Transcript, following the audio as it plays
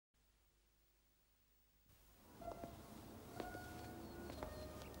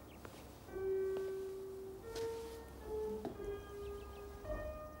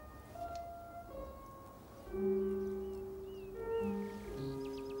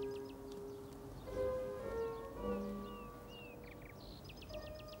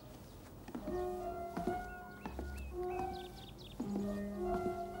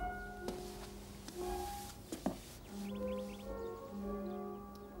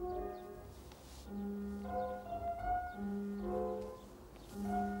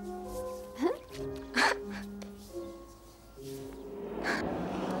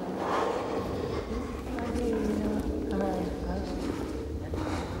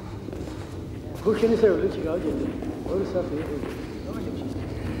გუშინი სერვისი გავიჭერე. ორი საფი.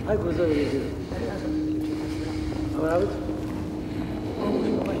 აი გუზავი. ავრავით.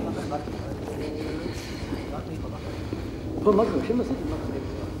 მაგ შემოსი მაგ.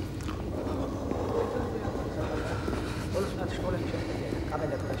 όλος να τη σχολεία ξέρετε.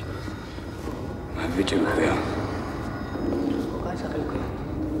 Κάμελα του σχολείου. Μα βίτσο χρειά. Κάνει σαχλικό.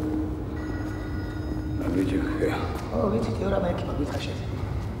 Μα βίτσο χρειά. Ω βίτσο τι ώρα με έκυμα βίτσο χασέზე.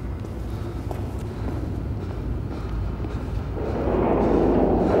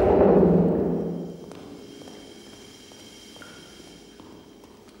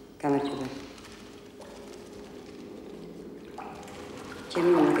 გამარჯობა.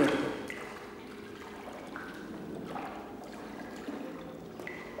 ჩემი მოგერი.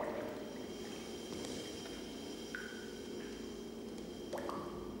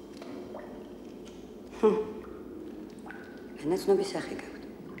 განაცნობის სახე გაქვთ.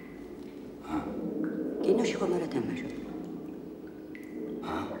 კინოში ხომ არა თამაშობ?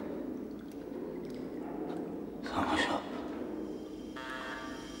 თამაშობ.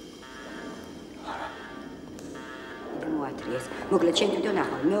 მოათრიეს. მოგლეთ შენ თვითონ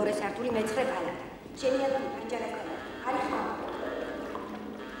ახალ მეორე სართული მეცხრე პალატა. შენი ადამი პანჯარასთან არის ხომ?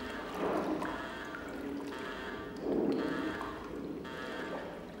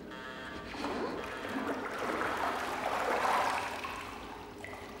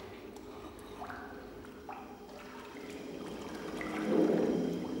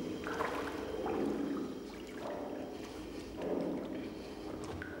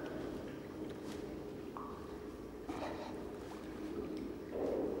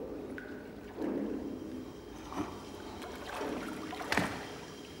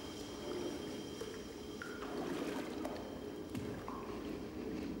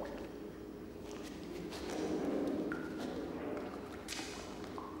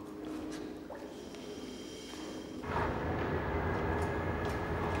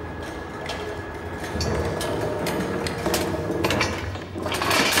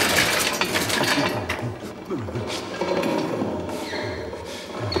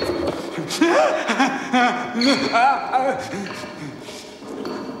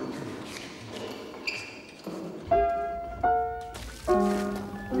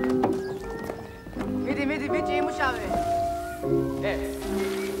 მიდი ბიჭი იმუშავე.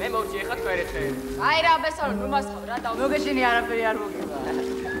 მე მოვჭი ეხა თქვერეთე. აი რა ბესარო ნუ მასხავ რა და მოგეშინი არაფერი არ მოგება.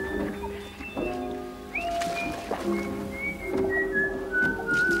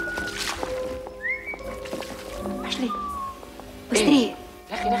 Пошли. Быстрее.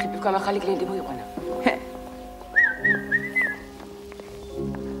 ნახე თუკამ ახალი კლიენტი მოიყვანა.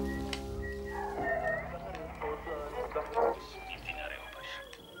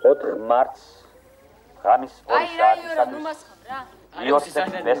 მარტს ღამის 2 საათისადმი იოსებ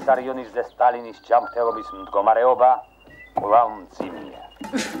ბესარიონის და სტალინის ჯანმრთელობის მდგომარეობა კვლავ მძიმეა.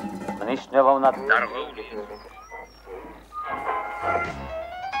 მნიშვნელოვნად დარღვეულია.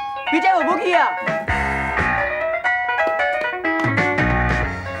 ბიჭებო, მოგია!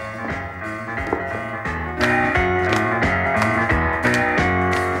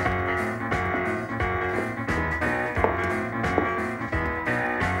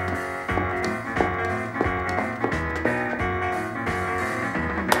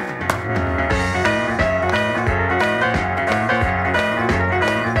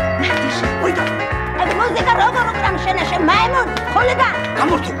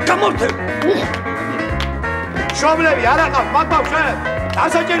 გამორთე. შობლები არ აყავ, მაგ ბავშვებს.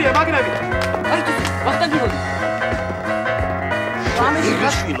 დასაჭერია მაგნები. აი თუ ვახტანგ გიგოდი.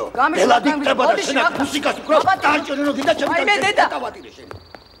 გამიშვილო. ელადი ხდება და შენ მუსიკას უკრავ. დააჭერე რომ გინდა ჩემი. აი მე დედა.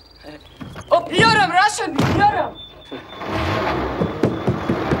 ო პიორამ რა შენ პიორამ.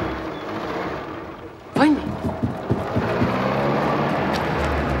 ვაიმე.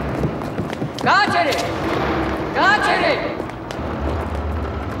 გააჭერე. გააჭერე.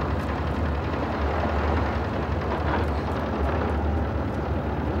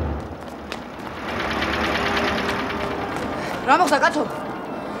 რა მოხდა კაცო?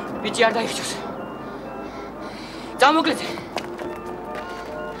 ბიჭი არ დაიჭიროს. დამოკლეზე.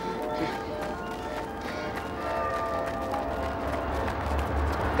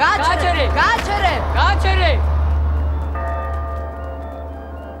 გააჭერე, გააჭერე, გააჭერე.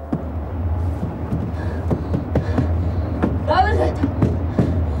 დავეზეთ.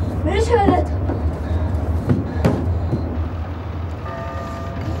 მე შევედეთ.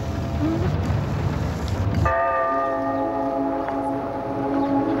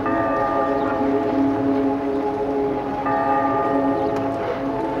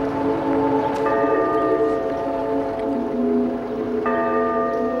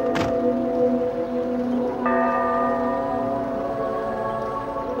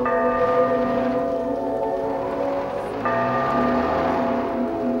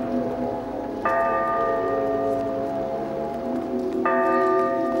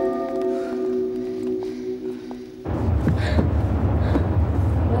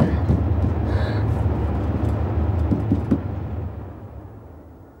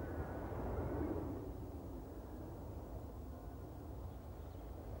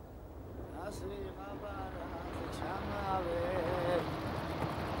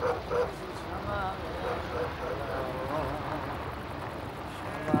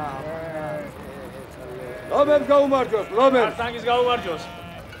 ლომებს გაუმარჯოს, ლომებს. არსანგის გაუმარჯოს.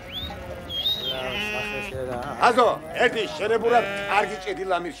 აზო, ერთი შენებურად კარგი ჭედი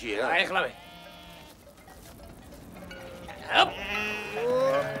ლამირშია. აი ეხლავე.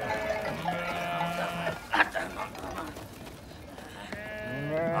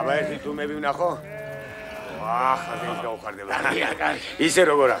 აბა ერთი თუ მე ვნახო. ხაზე ის გაუხარდება. ისე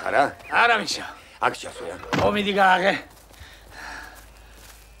როგორ ახარ, ა? არა მიშა. აქ ჩასვია. მომიდი გააღე.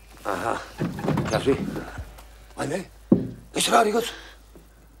 აჰა. ჩასვი. აინე? ეს რა არის გოც?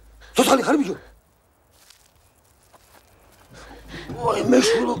 ცოცხალი ხარ ბიჭო? ოი მე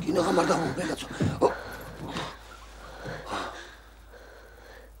შულო კინა გამარდა მოგელაცო.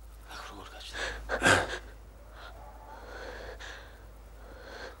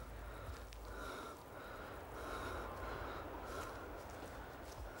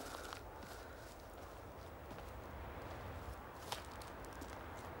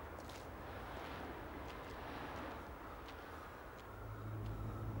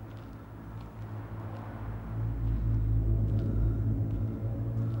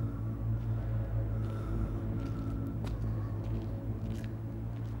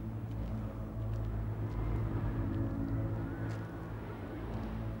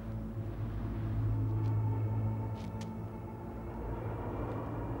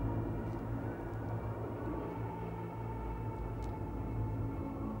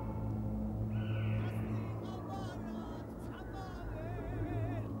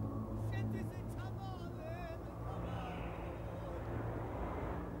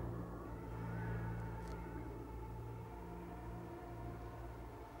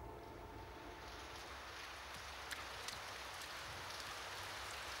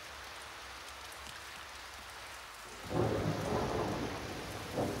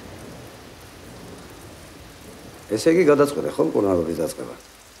 ესე იგი გადაწყვეტე ხო მკურნალობის დაწყება?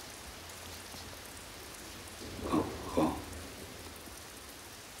 ხო.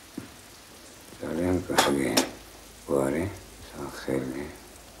 ძალიან კარგი. გვარი, სახელი,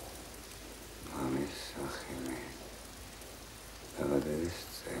 მამის სახელი, დაბადების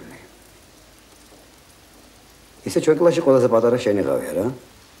წელი. ისე ჩვენ კლასში ყველაზე პატარა შენი ყავია რა?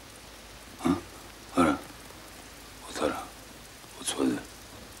 არა. ოთარა. უცვლელე.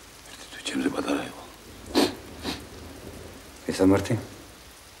 ერთი თუ ჩემზე პატარა იყო. ესამართი?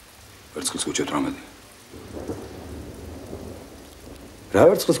 ვერცხლის ქუჩა 18. რა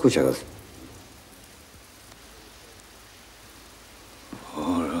ვერცხლის ქუჩა გას?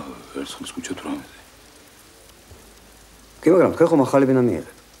 არა, ვერცხლის ქუჩა 18. კი, მაგრამ თქვენ ხომ ახალი ბინა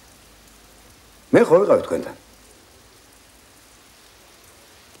მიიღეთ. მე ხო ვიყავი თქვენთან.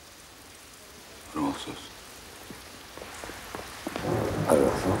 რა მახსოვს? არ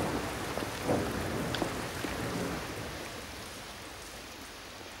მახსოვს.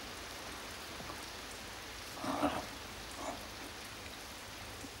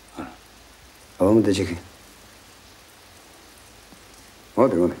 მომდე ჯექი.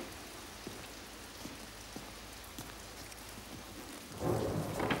 მოდი.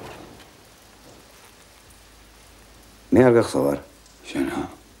 მე არ გახსოვარ. შენ ა?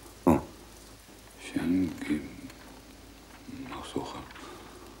 შენ კი მახსოვ ხარ.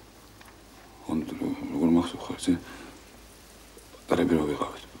 როგორ მახსოვ ხარ ზე? პატარები რო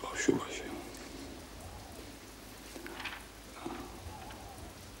ვიყავით ბავშვობაში.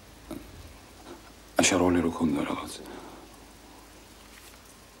 აშარვალი რო ქონდა რაღაც.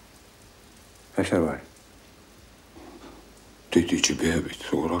 აშარვალი? დიდი ჭიბეებით,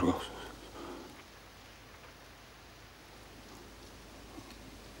 როგორ არ გახსოვს.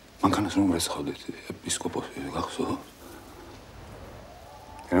 მანქანას რომ ვესხავდით, ეპისკოპოსი გახსოვს?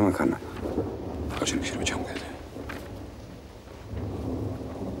 რა მანქანა? კაჩინში რო ჩამგედე.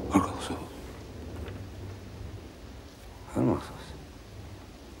 არ გახსოვს. არ მახსოვს.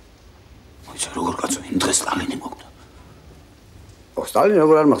 როგორ კაცო იმ დღეს სტალინი მოკვდა. სტალინი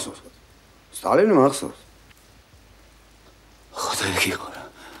როგორ არ მახსოვს? სტალინი მახსოვს. ხოდა იქ იყო რა.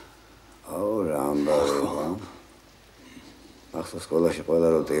 აუ რა ამბავი. მახსოვს სკოლაში ყველა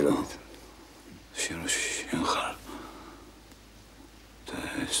რო ტირობთ. შენ ხარ. და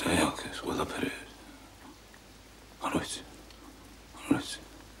საერთოდ ყველაფერი. არ ვიცი.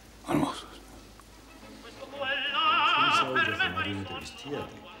 არ მახსოვს.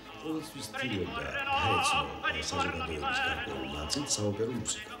 ყოველთვის ცდილობდა დაეცნო საზოგადოების გარკვეულ ნაწილს საოპერო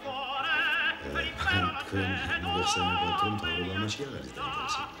მუსიკა. თქვენ მოგეხსენებათ, რომ თავი ამაში არ არის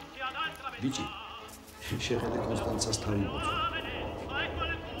დაინტერესებული. ბიჭი, შეხედე კონსტანცას თავი მოწვა.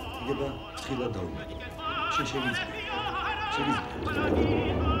 იგება ცხილად დაუმატო. შეიძლება.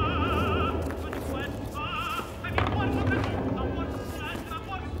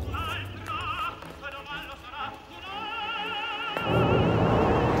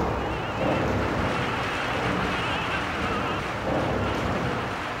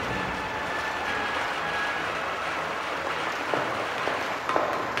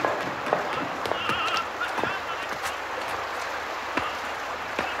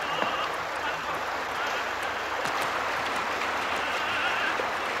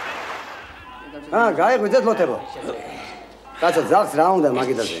 გაიღვიძეთ ლოთებო. კაცო ძაღლს რა უნდა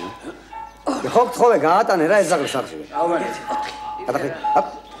მაგიდაზე? ხო გთხოვე გაატანე რა ეს ძაღლი სახში. აუმარეთ. გადახი. აპ.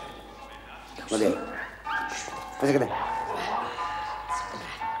 მოდი. ესე კიდე.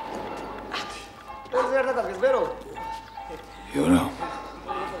 ეს ვერ დაგეს ბერო. იორა.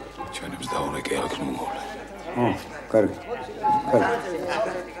 ჩვენებს დაურეკე აქ ნუ მოვლე. კარგი.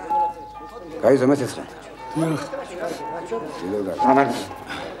 გაიზო მეცეცხლე. ამან.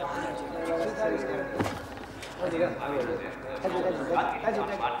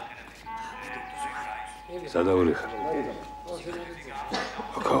 სადაური ხარ?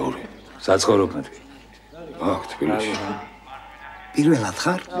 აკაური. საცხოვრობ მეთქი. აქ თბილისში. პირველად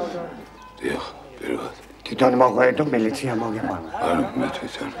ხარ? დიახ, პირველად. თვითონ მოყვედო მილიცია მოგეყვანა. არა, მე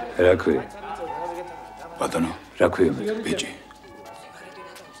თვითონ. რა ქვია? ბატონო, რა ქვია მე? ბიჭი.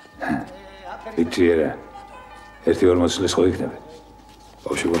 იტირა. 1-40 წლის ხო იქნება?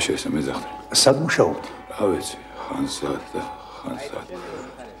 ბავშვობაში ესე მეძახდი. სად მუშაობთ? რა ვიცი, ხანსად და ხანსად.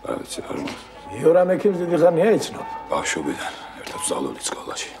 რა ვიცი, არ მოს. იორა მექიმს დიდი ხანია იცნობ. ბავშვობიდან ერთად ვსწავლობდით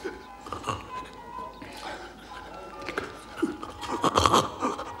სკოლაში.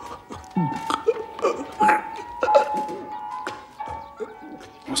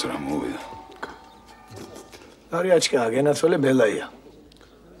 მას რა მოვიდა? არიაჩკა გენაცვალე ბელაია.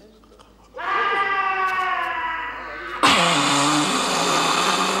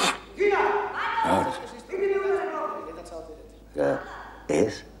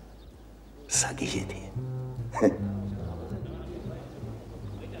 ეს საგიჟეთია.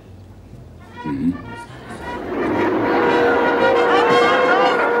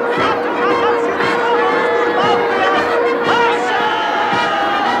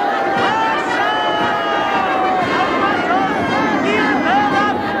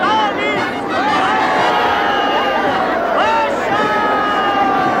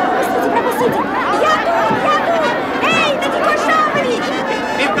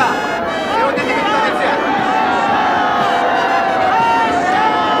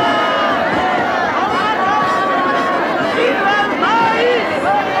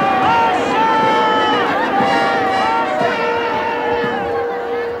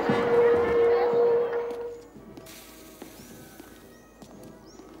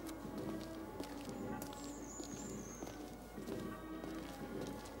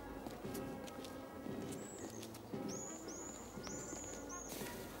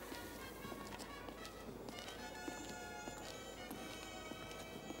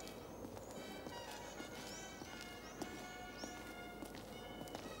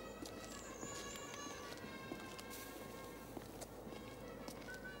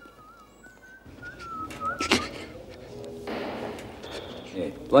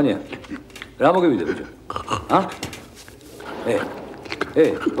 ვანია, რა მოგივიდა ბიჭო?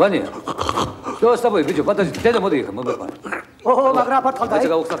 ვანია. შო სტაბოი ბიჭო, ფანტაზი დედა მოდი ხა მომეყარა. მაგრა ფარტყალ დაი. ეს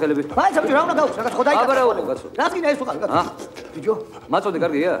გაუხსახელები. მაინც ბიჭო რა უნდა გავუხსნა, ხო დაი. აბა რა უნდა გასო. რა გინდა ეს უყალ. ბიჭო, მაწოდე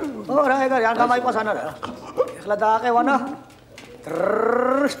კარგია? რა ეგ არის, არ გამაიყვას ან არა. ეხლა დააყევანა.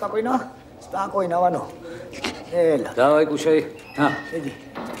 Spokojno, vano. Ela. Давай, кушай. Иди.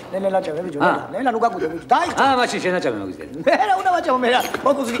 Нела чаве, бიჭო. Нела, ну как будет, биჭო. Дай. მაშინ შენაჭამე მოგიზდე. მერა უნდა ვაჭამო, მერა.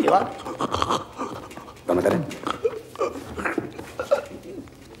 ფოკუს გიგება. გამატარე.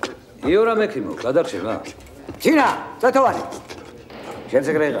 იორა მექიმო, გადარჩება. ჩინა, წეთოვანი.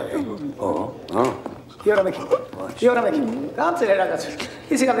 შენზე გრეღა. იორა მექიმო. გამწერე რაღაც.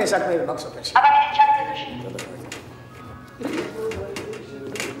 ისი გამე საქმეები მაქვს ოფერში. აბა მე ჩაგდეში.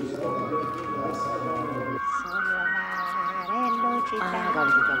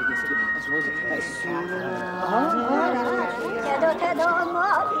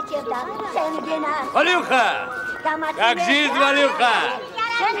 Валюха! Как жизнь, Валюха?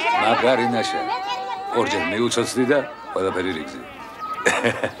 Макаринაშა. ორჯერ მიუცოცდი და ყველაფერი რიგზე.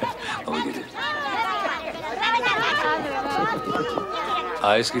 მოვიგეთ.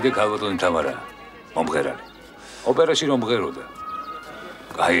 ეს კიდე ქალბატონი თამარა. მომღერალი. ოპერაში რომ მღეროდა.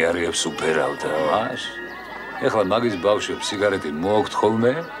 კაი არიებს უფერავდა, ვას. ეხლა მაგის ბავშვებს სიგარეტი მოაქვთ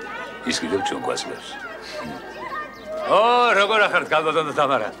ხოლმე, ის კიდევ ჩვენ გვაძლევს. როგორ ახართ გალბატონ და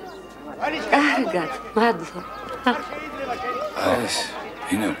თამარა? კარგად, მადლობა. ეს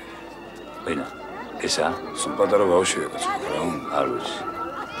ვინ არის? ვინა? ესა? სულ პატარა ბავშვია, კაცო, რა უნდა? არ ვიცი.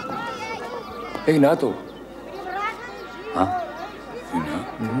 ეგ ნატო. ა? ვინა?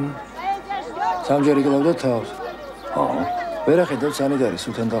 სამჯერ იგლავდა თავს. ვერ ახედავს სანით არის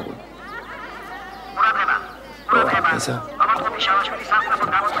სულთან დაყვა. ესა? შავაშვილის სასწრაფო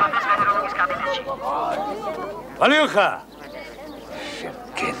გამოცხადდეს მეთეოროლოგიის კაბინეტში. ვალიოხა!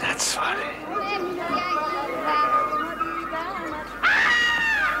 გენაცვალე.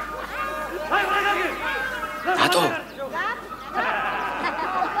 ნატო!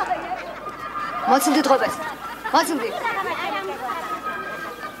 მოცილდით ღობეს. მოცილდით.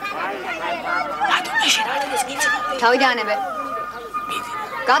 ნატო მაშინ არის გიცნო. თავი დაანებე. მიდი.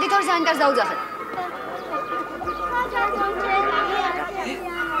 გადით ორ სანიტარს დაუძახე.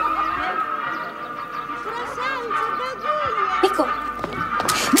 ნიკო.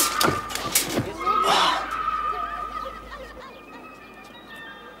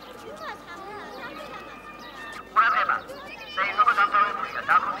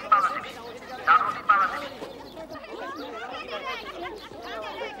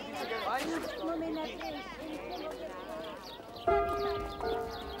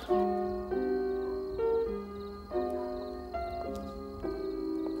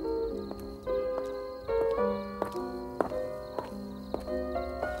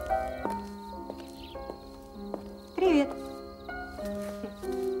 Привет.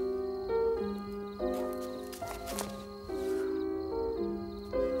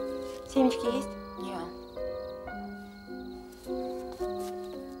 Семечки есть? Нет.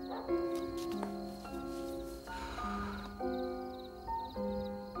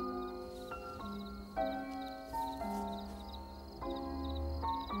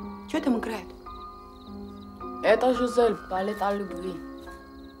 Что там играет? Это Жизель, балет о любви.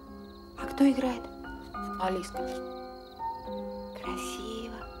 А кто играет? Алиска.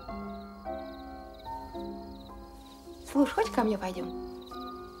 Красиво. Слушай, хочешь ко мне пойдем?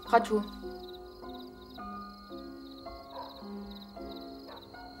 Хочу.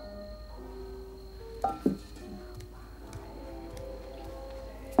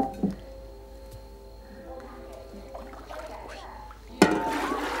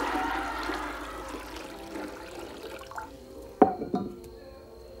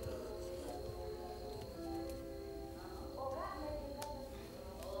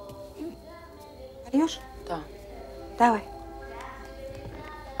 Пойдешь? Да. Давай.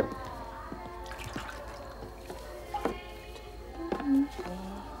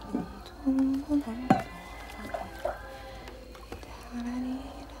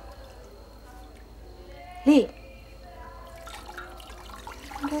 Ли.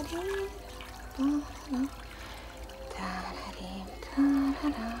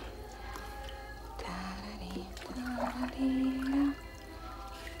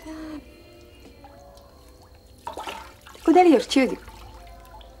 Куда льешь, чудик?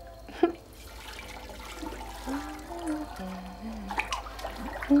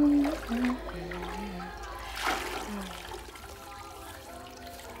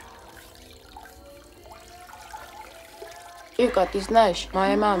 Вика, ты знаешь,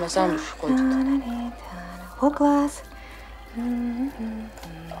 моя мама замуж ходит. О, класс.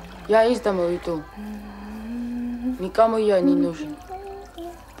 Я из дома уйду. Никому я не нужен.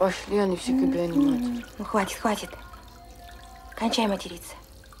 Пошли они все к реанимации. Ну, хватит, хватит. Кончай материться.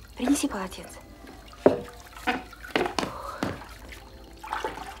 Принеси полотенце.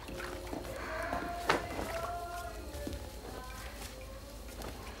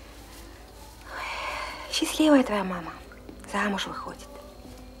 Счастливая твоя мама. Замуж выходит.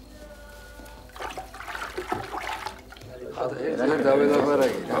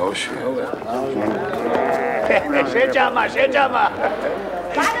 შეჭამა.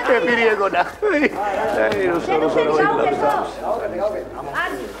 ეპირი ეგონა. აი, რუსო.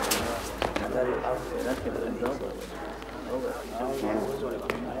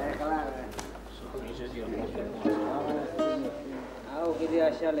 აუ, კიდე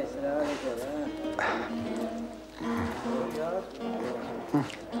აშალეს რა ვეკო რა.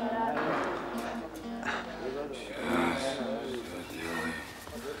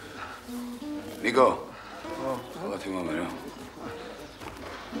 ნიკო. ხალათი მომერე.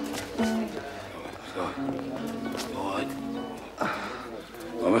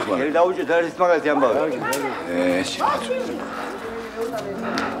 მომეხლა. გელი დაუჭირთ არის მაგალითი ამბავი.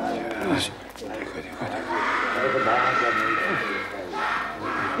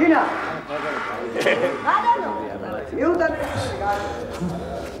 Tina. Aiutami.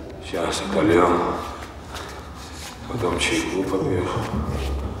 Ciao, Stalin. Domci, глупо бьешь.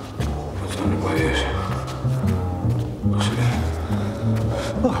 Пацаны, боишься. Пошли.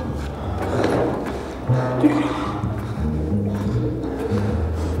 Тихо.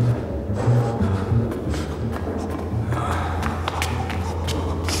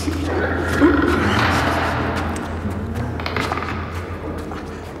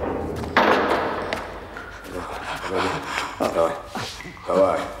 Давай.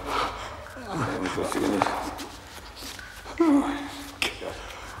 Давай.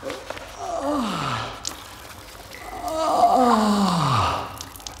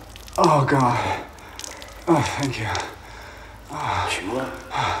 Oh, God. Oh, thank you.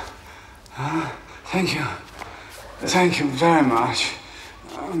 Thank you. Thank you very much.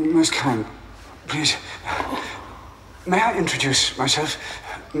 Most kind. Please, may I introduce myself?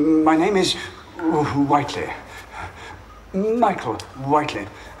 My name is Whiteley. Michael Whiteley.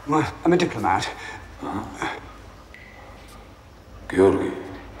 I'm a diplomat. Георгий.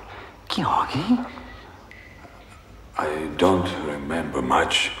 Georgi? I don't remember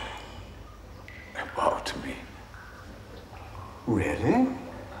much about me. Really?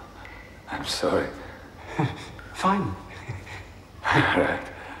 I'm sorry. Fine. Right.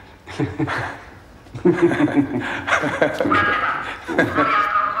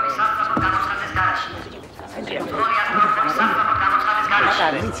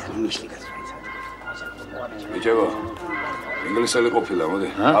 Bichego. ინგლისელი ყოფილა, მოდი.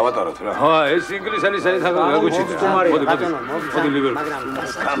 ავატაროთ რა. ხო, ეს ინგლისელი საერთოდ გაგვიჩნდა. მოდი ლივერ. მაგრამ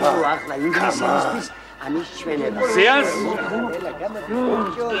გამო ახლა ინგლისელისთვის ამის ჩვენება. სეანს.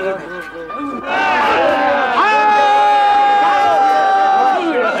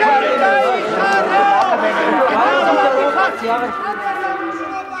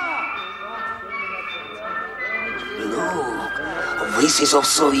 Look, this is of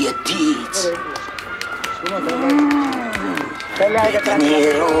Soviet deeds. Ты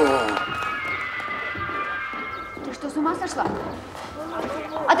что, с ума сошла?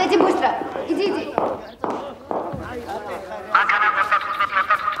 Отойди быстро! Иди!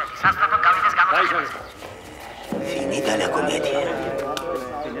 Finita la comedia.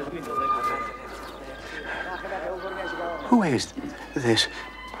 Who is this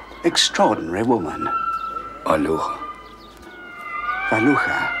extraordinary woman? Alucha.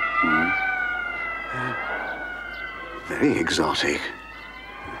 Valucha? Very exotic.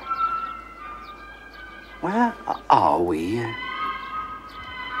 Where are we?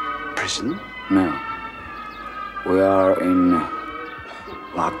 Prison? No. We are in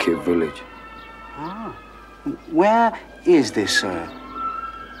Lucky Village. Ah. Where is this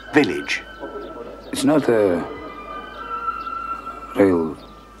village? It's not a real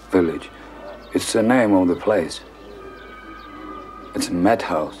village. It's the name of the place. It's a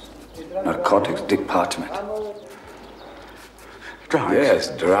madhouse, narcotics department. Drugs? Yes,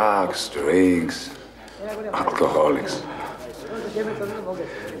 drugs, drinks, alcoholics.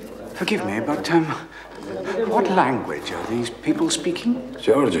 Forgive me, but what language are these people speaking?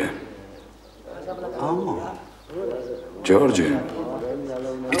 Georgian. Oh. Georgian.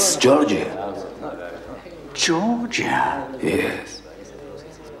 It's Georgia. Georgia? Yes.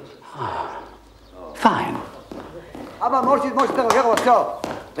 Fine. აბა მორჩით გეყვა всё.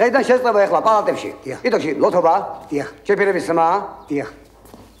 დღეიდან შეწყება ახლა პალატებში. იტოქში ლოთობა? დიახ. შეფერების სმა? დიახ.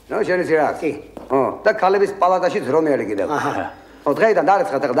 ნუ შენ ისე რა? კი. და ქალების პალატაშიც რომი არის კიდევ. აჰა. დღეიდან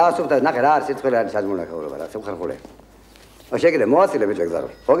დარიცხეთ ახლა დაასუფთა ნახე რა არის სიცხვილე არის საძმონახევრობა რა სამხარხულე. შეგიძლია მოაცილე ბიჭო გზარო.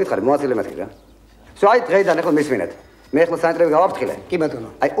 ხო გითხარი მოაცილე მეთქი რა. всё აი დღეიდან ახლა მისმინეთ. მე ახლა სანიტრები გავაფრთხილე. კი ბატონო.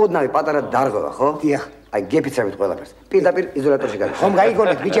 აი ოდნავი პატარა დარღვა ხო? დიახ. აი გეფიცებით ყველაფერს. პირდაპირ იზოლატორში გაიგო. ხომ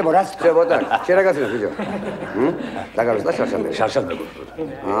გაიგონეთ ბიჭებო რას? შევოდა. შენ რა გასწრებ ბიჭო? დაგავიწყდა შარშანდები. შარშანდები.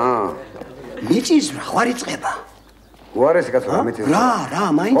 მიწის რა ხარი წება? უარესი კაცო რა მიწის? რა,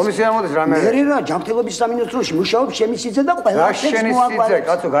 მაინც. კომისია მოდის რა მე? მე რა, ჯანმრთელობის სამინისტროში მუშაობს ჩემი სიძე და ყველა რა შენი სიძე,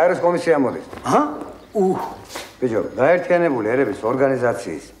 კაცო, გაეროს კომისია მოდის. ჰა? ბიჭო, გაერთიანებული ერების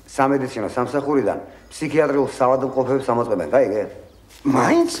ორგანიზაციის სამედიცინო სამსახურიდან ფსიქიატრიულ საავადმყოფოებს ამოწმებენ, გაიგე?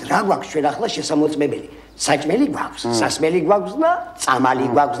 მაინც რა გვაქვს ჩვენ ახლა შესამოწმებელი? საჭმელი გვაქვს, სასმელი გვაქვს და წამალი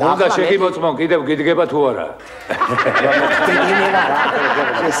გვაქვს და ახლა შეგიმოწმონ, კიდევ გიდგება თუ არა?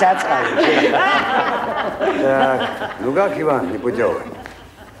 შესაძლოა. Ну как, Иван, непутевый?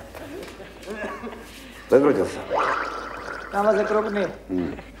 Выкрутился? Намазы крупные.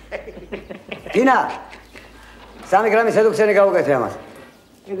 Тина! Сами грамми седукция не кого гатя мас.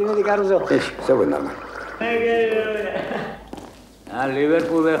 Иди карузо. Все будет нормально. А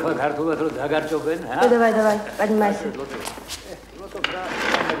Ливерпуль ახლა ქართულად რო დაგარჯობენ, ჰა? Давай, поднимайся.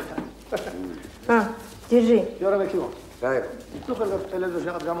 Держи. რა იყო? თუ ხელს ტელევიზორში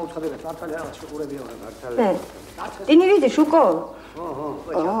რაღაც გამოუცხადებენ, მართალია რაღაც შეგურებია რა. მართალია. ტინივიდი შუკო.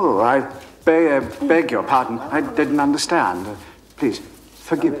 Oh, I beg your pardon. I didn't understand. Please,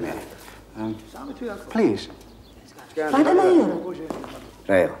 forgive me. Please. ბატონო.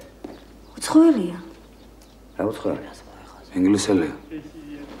 რა იყო? უცხოელია. რა უცხოელი? ინგლისელია.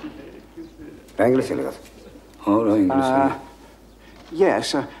 რა ინგლისელი გას? ო, რა ინგლისელი.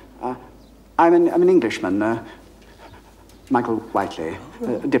 Yes, I'm an Englishman, Michael Whiteley,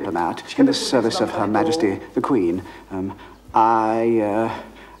 a diplomat in the service of Her Majesty the Queen. I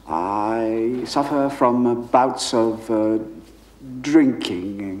suffer from bouts of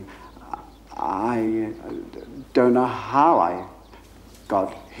drinking. I don't know how I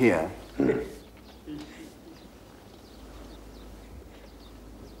got here.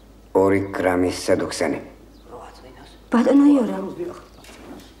 ორი გრამის სედუქსენი. ბატონო იორა.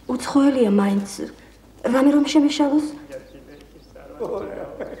 უცხოელია მაინც. რამე რომ შემეშალოს?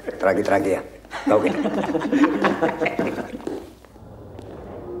 ტრაგია. გავგე.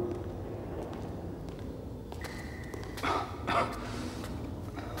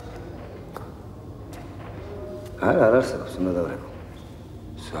 არა არსებობს, უნდა დავრეკო.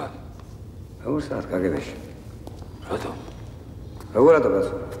 სად? როგორ სად გაგებეში? რატომ? როგორ რატომ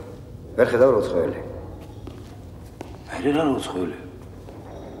გასულ? ვერ ხედავ რა უცხოელი. მე რა უცხოელი?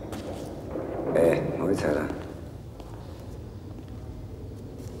 მოიცარა.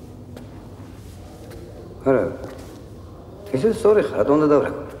 არა. ისე სწორი ხარ, რატომ უნდა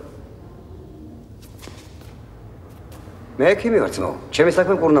დავრეკო? მე ექიმი ვარ ძმაო, ჩემი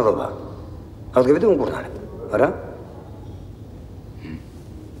საქმე მკურნალობა. ხალხები უმკურნალებ, არა?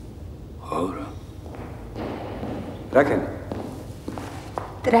 არა. რა ქენი?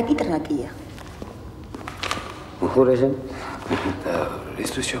 ტრაკია. უხურეჟენ? და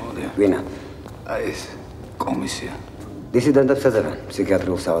რისთვის ჩამოდია? ვინა? აი ეს კომისია. დისიდენტებს ეძებენ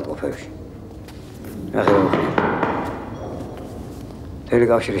ფსიქიატრიულ საავადმყოფოებში. ნახე რა ვხდი. თელი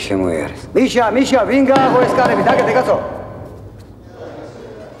კავშირი შემოიარეს. მიშა, ვინ გააღო ეს კარები? დაგეთე კაცო.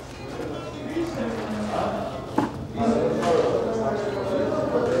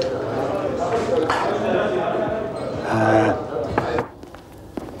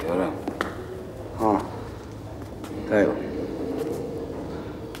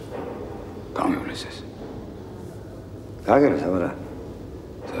 გაგერეს აბა რა.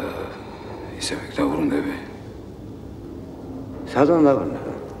 და ისე ვიგდავრუნდები. სადან დავრუნდა?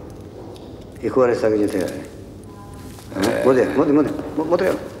 იქ ვარ ესაგეჯეთე არის. მოდი.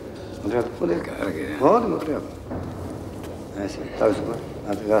 კარგი. მოდი. ეს თავისუფლად.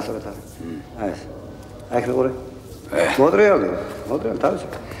 აქ გასწორეთ. ეს. აქ როგორი? მოტრიალი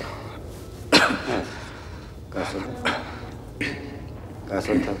თავისუფლად.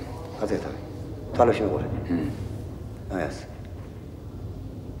 გასწორეთ. ათეთა. თვალებში მიყურე. აი ეს.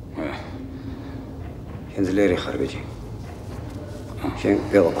 შენ ძლიერი ხარ ბიჭი. შენ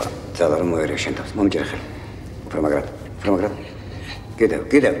გეყოფა ძალა რომ მოერე შენ თავს. მომიჯერე ხელი. უფრო მაგრად.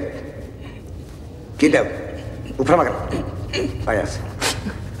 კიდევ. უფრო მაგრად. აი ეს.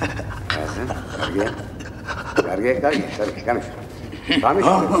 კარგი. გამიშ.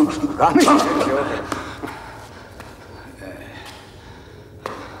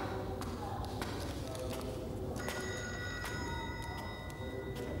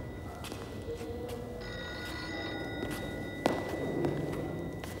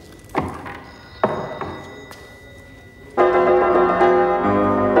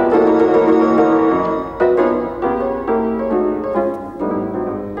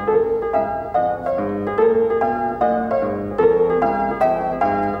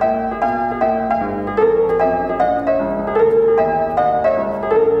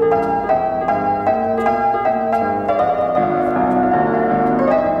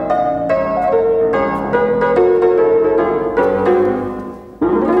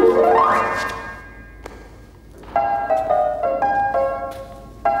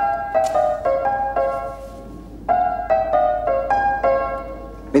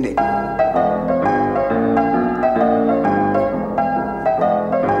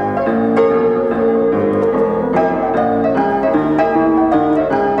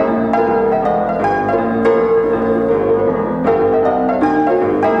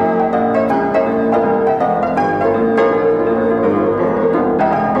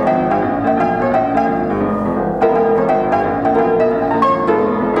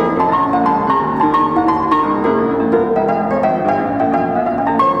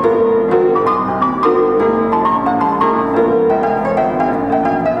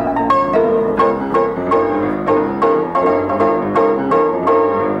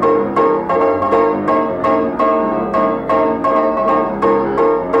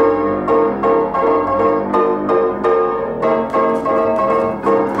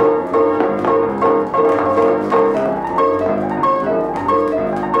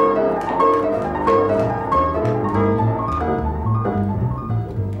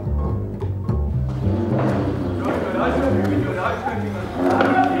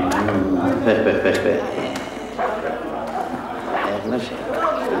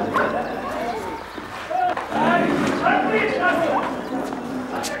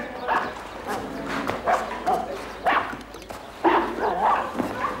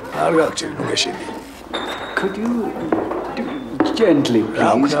 Could you gently,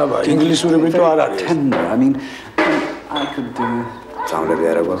 please? English will be tender. I mean, I could do. Sound of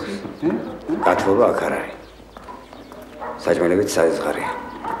Arabs. Katova Karai. Such a little size Harry.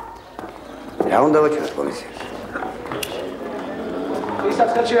 Round the watch policy.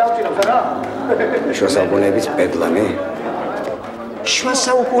 Show some bonebis bedlame. შუა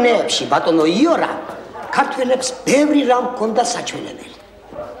საუკუნეებში ბატონო იორა ქართველებს ბევრი რამ ჰქონდა საჩვენებელი.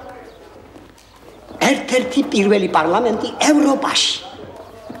 ერთ-ერთი პირველი პარლამენტი ევროპაში.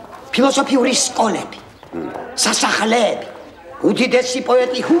 ფილოსოფიური სკოლები, სასახლეები, უდიდესი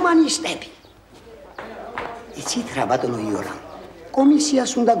პოეტი ჰუმანისტები. იცით რა ბატონო იორა,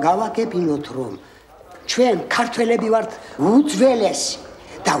 კომისიას უნდა გავაკებინოთ რომ ჩვენ ქართველები ვართ უძველესი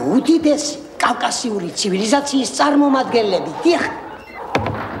და უდიდესი კავკასიური ცივილიზაციის წარმომადგენლები. დიახ.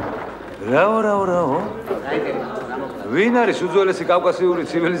 რაო. ვინ არის უძველესი კავკასიური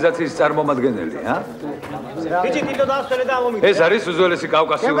ცივილიზაციის წარმომადგენელი, ა? ბიჭი კიდევ დაასწორე და მომიწევ. ეს არის უძველესი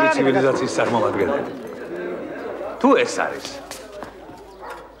კავკასიური ცივილიზაციის წარმომადგენელი. თუ ეს არის?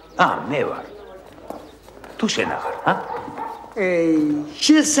 მე ვარ. თუ შენ ახარ, ა?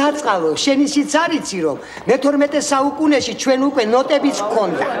 შესაწყალო, შენ ისიც არიცი რომ მე-12 საუკუნეში ჩვენ უკვე ნოტებიც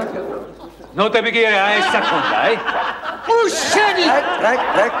გქონდა. ნოტები კი არა, ეს საქონდა, აი? უშენი!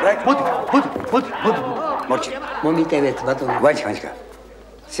 მოდი. Morchi. მომიტევეთ ბატონო. ვაჭკა.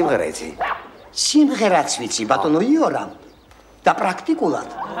 სიმღერა იცი? სიმღერაც ვიცი ბატონო იორა. და პრაქტიკულად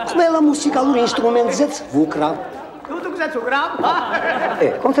ყველა მუსიკალურ ინსტრუმენტზეც ვუკრავ. თუთუქსაც უკრავ?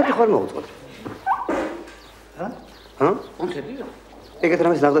 კონცერტი ხარ მოუწყოთ. კონცერტი? ეგეთ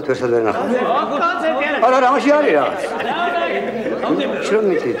რამეს ნახოთ ვერსად ვერ ნახავ. კონცერტი არა. არა, რამაში არის რა.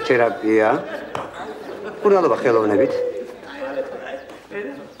 შრომითი თერაპია. ურალობა ხელოვნებით.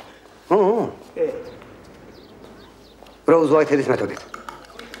 Rose Whitehead's method.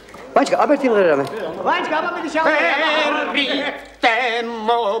 Vajka, aperti mgħirrame. Vajka, aperti xawra. Perite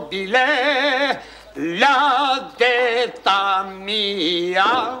mobile la detta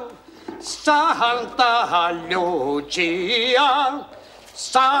mia Santa Lucia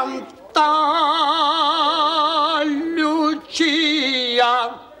Santa Lucia.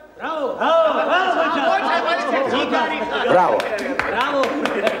 Bravo.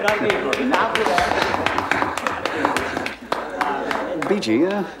 BG,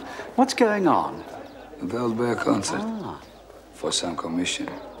 what's going on? There'll be a concert for some commission.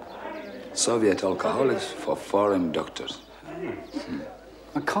 Soviet alcoholics for foreign doctors.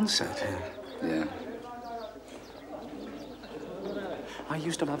 A concert? Yeah. I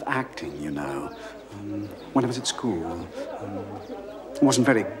used to love acting, you know, when I was at school. It wasn't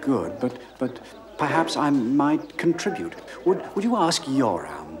very good, but perhaps I might contribute. Would you ask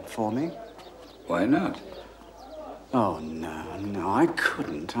Yoram for me? Why not? Oh, no, I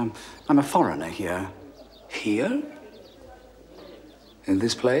couldn't. I'm a foreigner here. Here? In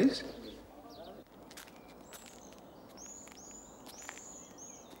this place?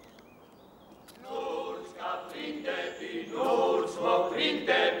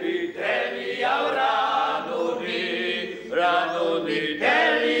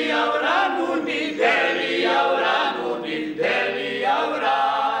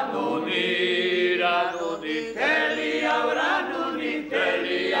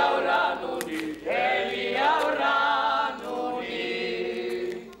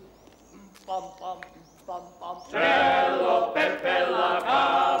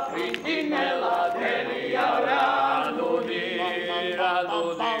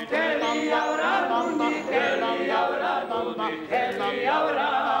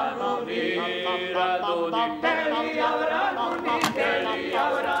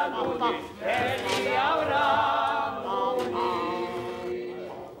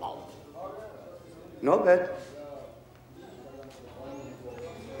 Not bad.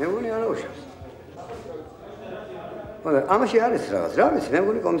 მე მგონი არ უშავს. მაგრამ ამაში არის რაღაც, რა ვიცი, მე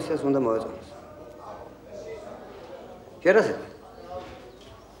მგონი კომისიას უნდა მოეწონოს. შერასე?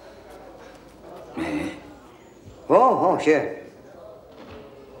 მე? ხო, შე.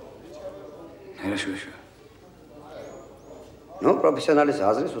 ნერაშუშა. ნუ პროფესიონალის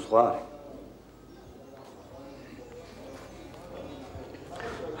აზრის სხვა არის.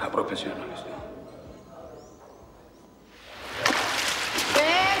 პროფესიონალის.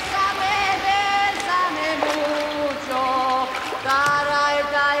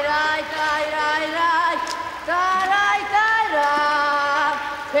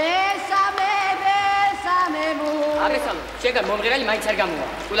 Bésame აგესალო, შეგარ მომღერალი მაინც არ გამოვა.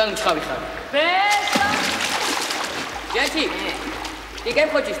 ულან უჩხავი ხარ. ბესა! Янчи, ты кем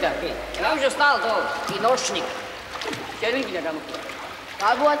хочешь так? Я уже стал, то киношник. Чёрный кино გამოვიდა.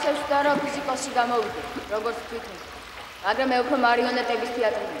 Გაგვაცევს და რა ფიზიკოსი გამოვიდა, როგორც თვითონ. მაგრამ მე უფრო მარიონეტების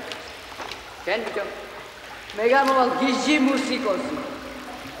თეატრია. Чен ბიჭო. მე გამოვალ გიჟი მუსიკოსი.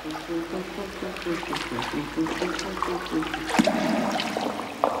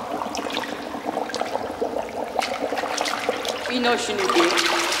 კინოშნიკი,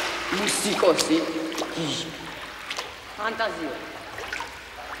 მუსიკოსი, გიჟი. Фантазия.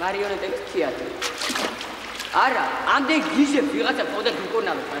 Марионетების თეატრი. არა, ამდენ გიჟებს ვიღაცა ფოდა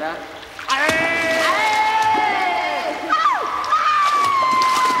გიკონავთ, არა?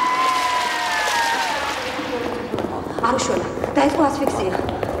 არუშოლა, დაიწყო ასფიქსია.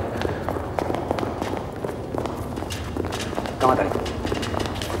 გამატარი.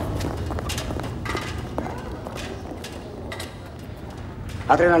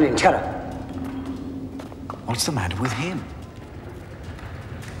 ადრენალინი, ჩქარა. What's the matter with him?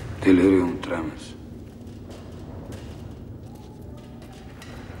 Delirium tremens.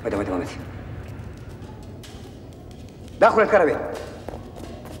 Wait. Dakhul al-karabin.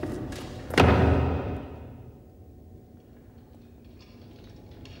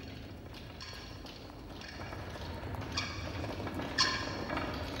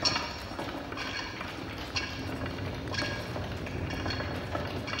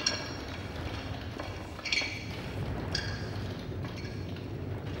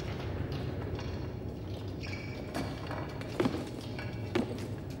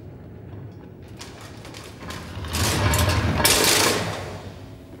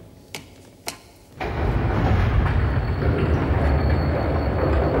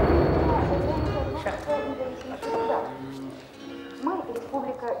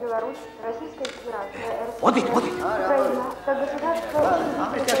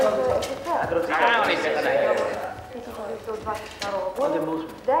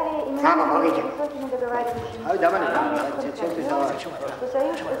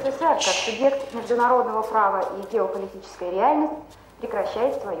 Как субъект международного права и геополитическая реальность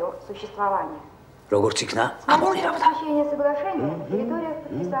прекращает свое существование. Заключение соглашения в территориях,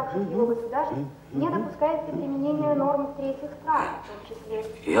 подписавших его государств, не допускается применение норм третьих стран, в том числе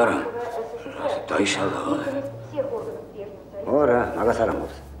СССР. Деятельность всех органов прежнего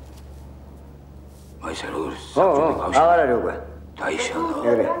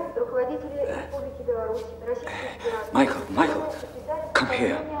Союза. Руководители Республики Беларусь, Российской Федерации. Michael, come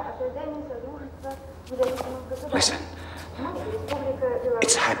here. Listen.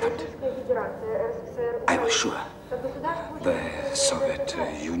 It's happened. I was sure. The Soviet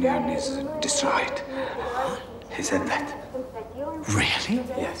Union is destroyed. He said that. Really?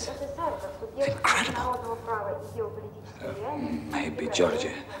 Yes. Incredible. Maybe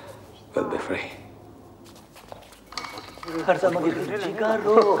Georgia will be free.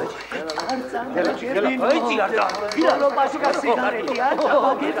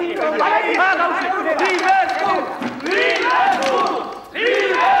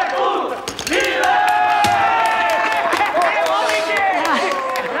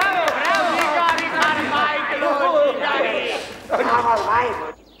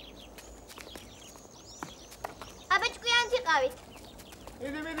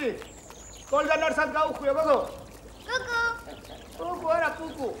 მიდი. კოლგან არსად გაუხვია, გოგო? გოგო. გოგო არა,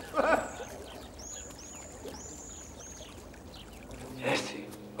 პუპუ. ერთი,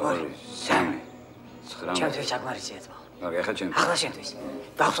 ორი, სამი, ცხრა. ჩემთვის საკმარისია ძმა. მაგ ახლა ჩემთვის. ახლა შენთვის.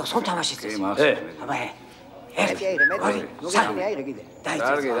 გავხსოვ სულ თამაშიც. აბა, ერთი, ორი, სამი აირე კიდე.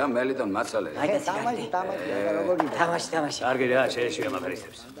 კარგი რა, მელიტონ მაცალე. თამაში. კარგი რა, შეეშვია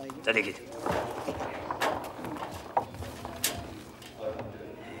მაგარისტებს. წადიკით.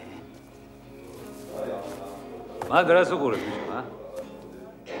 მაგრამ უყურებ ბიჭო, ა?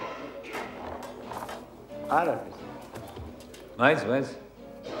 არა. მაინც?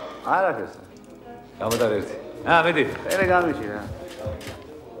 არა ეს. გამოდარ ერთი. მიდი. ერე გამიჩი რა.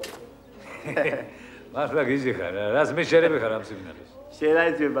 მართლა გიჟი ხარ, რას მე შერები ხარ ამ სემინარს?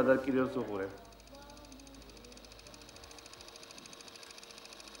 შერაიძება და კიდევ უყურებ.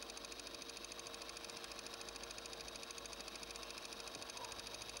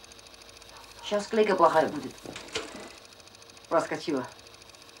 Сейчас клейка плохая будет. Проскочила.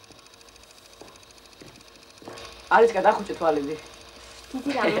 Алиска, да, хочет туалет?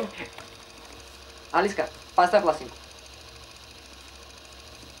 Алиска, поставь пластинку.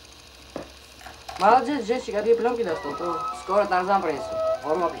 Молодец, женщина, какие пленки достал, то скоро Тарзан принесу.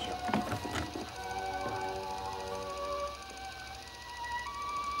 Форма пищет.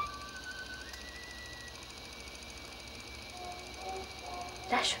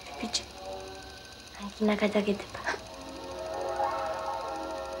 Рашови бიჭი. აი, ნაგადაგედება.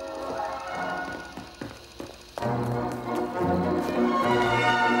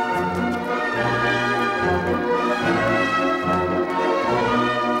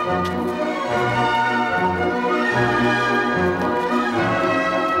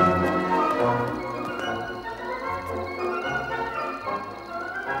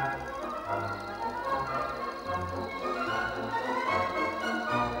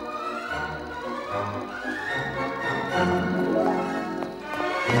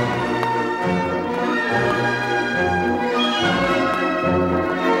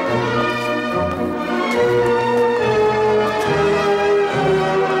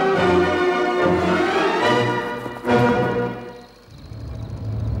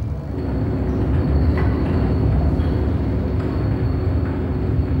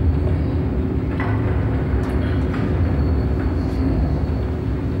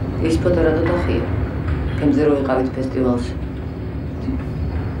 ფოტო რა დოხია? თემზე რო ვიყავით ფესტივალში.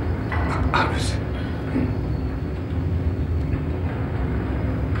 არის.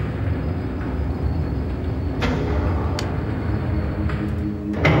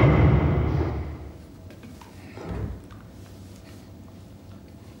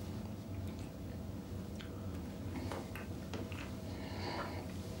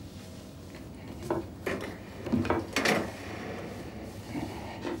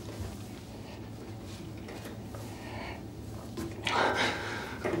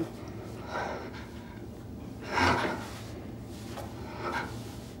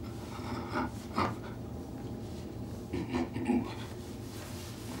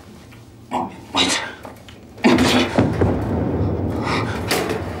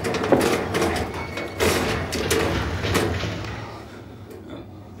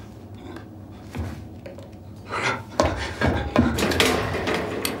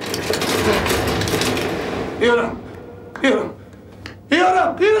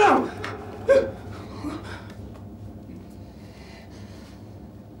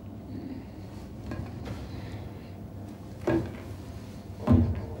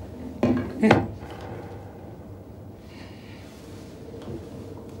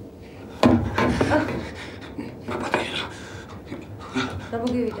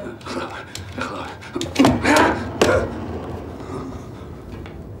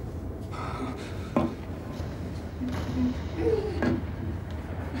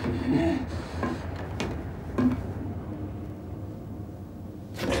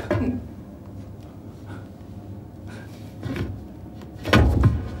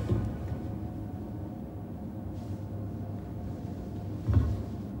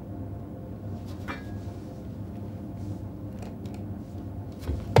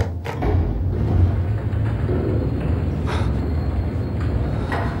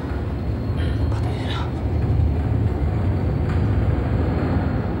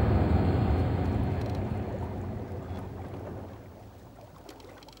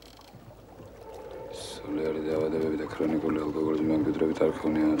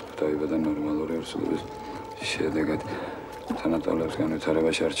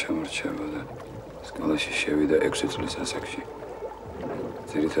 განვითარებაში არ ჩამორჩება და სკოლაში შევიდა 6 წლის ასაკში.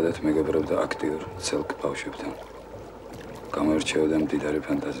 ძირითადად მეგობრობდა აქტიურ ცელკ ბავშვებთან. გამოირჩეოდა მდიდარი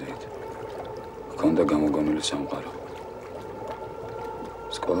ფანტაზიით. ჰქონდა გამოგონილი სამყარო.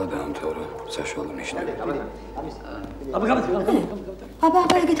 სკოლა დაამთავრა საშუალო ნიშნებით. აბა,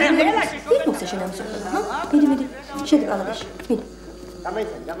 ეგეთი ვინ მოხდა შენ ამ სოფელში? ჰა? მიდი, შედი კალადაში. მიდი.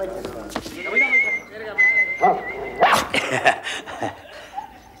 დამაიცენ.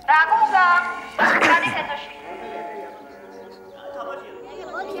 Raguzza, guardi che sto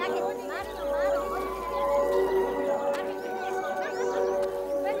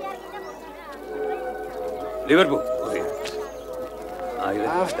Liverpool.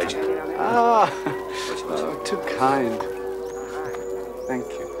 Too kind. Thank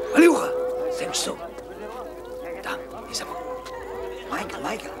you. Aliuha, thanks so. Da, Isabel.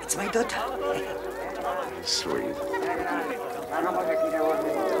 Michael, it's my daughter. Sweet.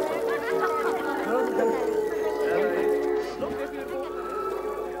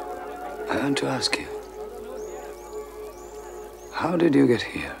 I want to ask you, how did you get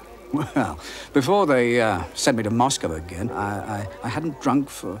here? Well, before they sent me to Moscow again, I hadn't drunk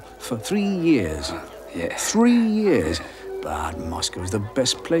for 3 years. Yes. 3 years. But Moscow is the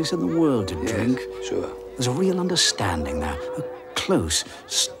best place in the world to drink. Sure. There's a real understanding there, a close,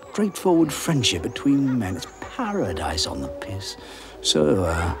 straightforward friendship between men. It's paradise on the piss. So,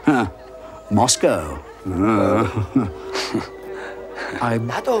 Moscow. I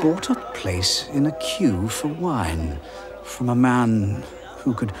bought a place in a queue for wine from a man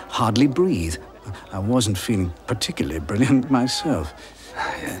who could hardly breathe. I wasn't feeling particularly brilliant myself.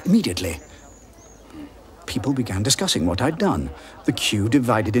 Immediately, people began discussing what I'd done. The queue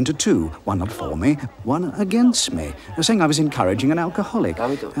divided into two, one not for me, one against me, saying I was encouraging an alcoholic.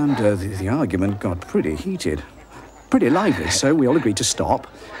 And the argument got pretty heated, pretty lively, so we all agreed to stop.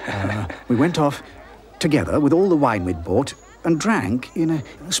 We went off together with all the wine we'd bought and drank in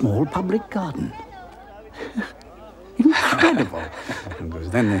a small public garden. Incredible.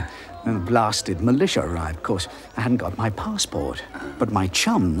 And then the blasted militia arrived. Of course, I hadn't got my passport, but my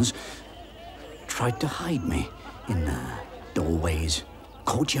chums tried to hide me in doorways,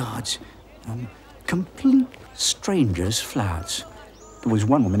 courtyards, complete strangers' flats. There was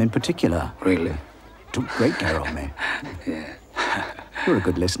one woman in particular. Really? Took great care of me. Yeah. You're a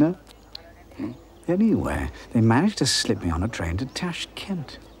good listener. Anyway, they managed to slip me on a train to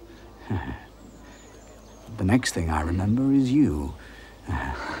Tashkent. The next thing I remember is you.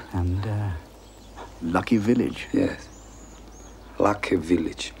 And Lucky Village. Yes. Lucky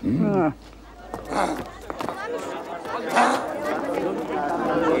Village.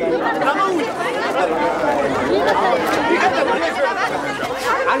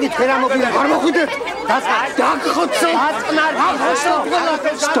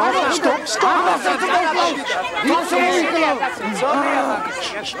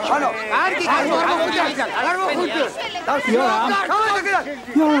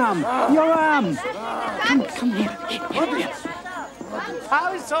 Yoram! Come here.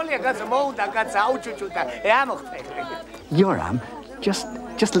 Yoram,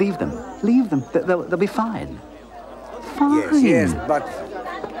 just leave them. Leave them. They'll be fine. Fine. Yes, but...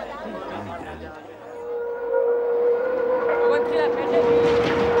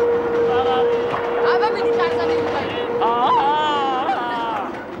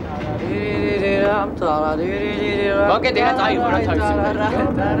 მოკედი რა წაიღო რა თავისი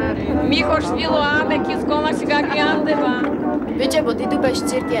მიხორშვილო ამექის კომაში გაგიანდება ბიჭებო დიდუბაში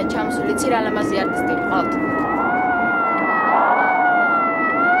ცირკია ჩამსული ცირალამაზი არტისტი ყავთ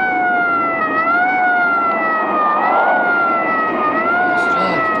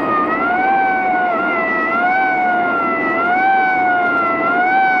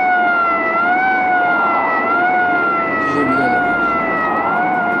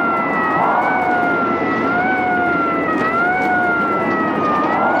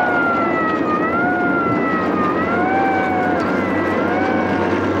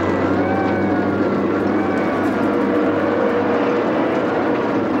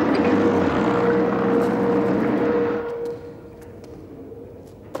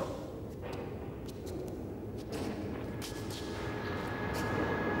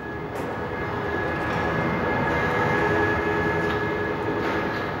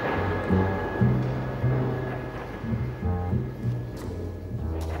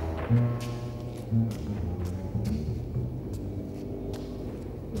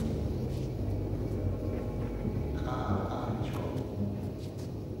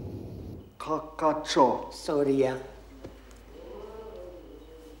Sorry.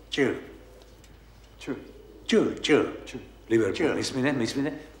 Chu. Liverpool.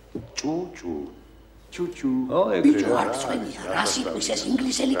 Mismine. Chu. Oh, Bicho არ წვენი რა სიტყვის ეს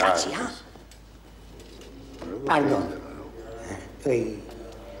ინგლისელი კაცია? Pardon.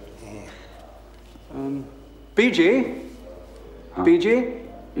 BG?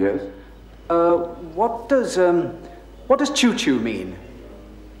 Yes? What does choo-choo mean?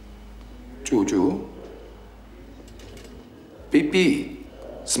 Choo-choo? BP.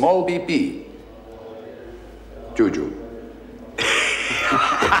 Small BP. Choo-choo.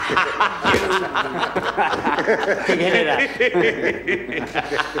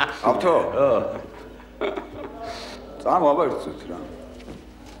 Auto. წამოვაბერწოთ რა.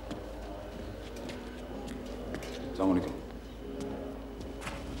 Assalamualaikum.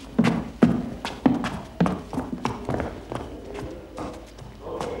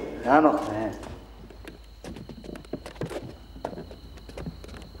 გამოხმე.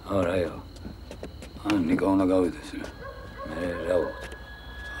 Ωραίο. Νίκο, უნდა გავიდეს რა. მე რა ვუყოთ.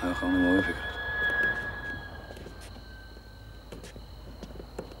 ახლა უნდა მოვიფიქროთ.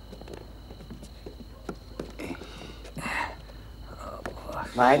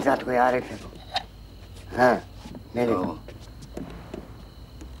 მაინც ათქვი არ იფიქრო. მე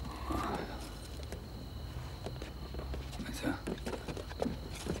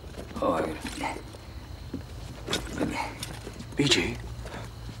BG,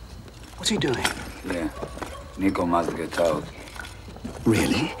 what's he doing? Yeah, Nico must get out.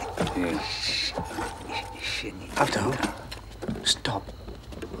 Really? Yeah. Avto, stop.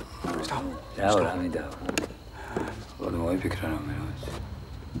 Stop. What do I pick it up?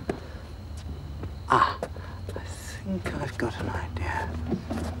 Ah, I think I've got an idea.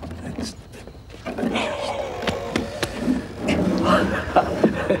 Let's...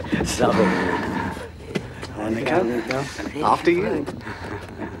 After you.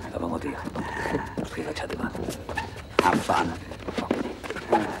 Have fun.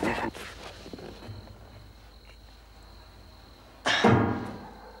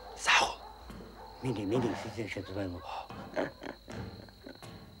 Mini, si troviamo.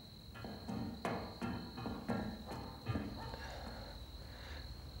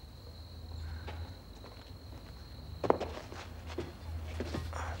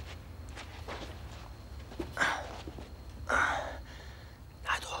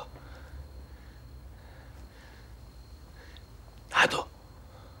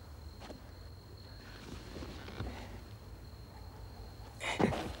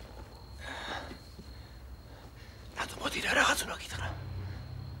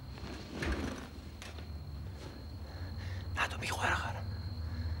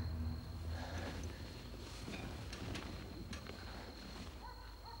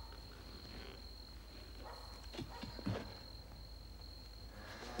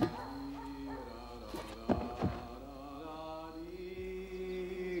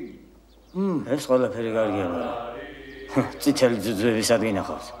 ეს ყველაფერი კარგია, მაგრამ წითელი ძუძუების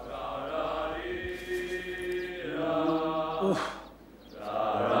ადგინახავს.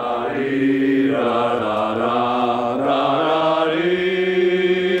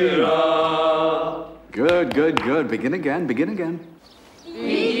 Good. Begin again. Begin.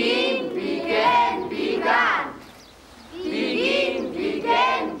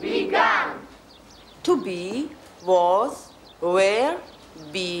 To be, was, were,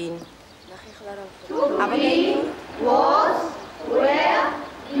 been. To be, was, were,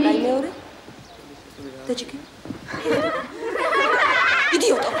 been. Тачки.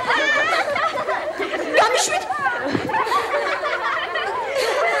 Идиот! Гамишвит!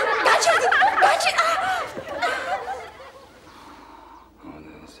 Гачи!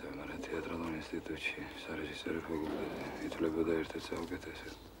 Театральный институт, сорежиссер фигуры, и тлебода иртется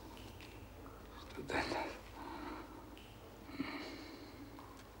УГТС. Студент.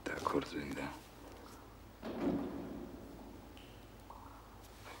 Так, курсин, да.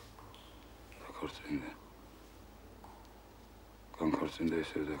 Курсин, да. Конкурсин, да,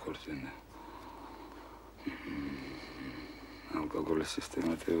 все это курсин, да. Алкоголь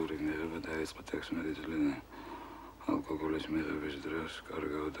система теории, мегабеда, испыток, медицина. Алкоголის მიღების დროს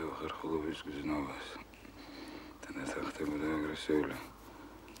კარგავდა ხერხულობის გზნობას. თანაც ხდებოდა აგრესიული.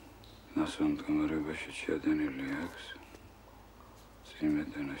 ნასვენ მდგომარეობაში შეადენილი აქვს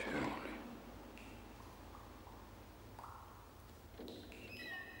სიმედენა შეეული.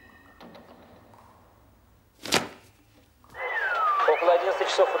 Около 11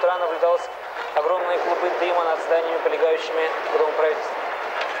 часов утра наблюдалось огромные клубы дыма над зданиями, прилегающими к Дому правительства.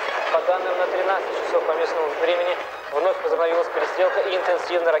 По данным на 13 часов по местному времени вновь возобновилась перестрелка и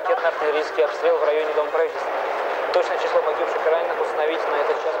интенсивный ракетно-артиллерийский обстрел в районе Дома правительства. Точное число погибших и раненых установить на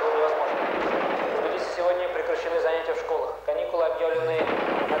этот час было невозможно. В Тбилиси сегодня прекращены занятия в школах. Каникулы, объявленные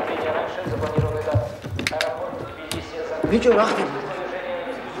на 3 дня раньше запланированной даты. Аэропорт Тбилиси закрыт.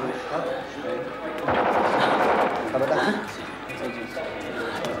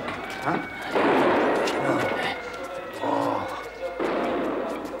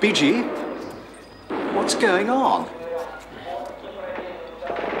 BG, what's going on?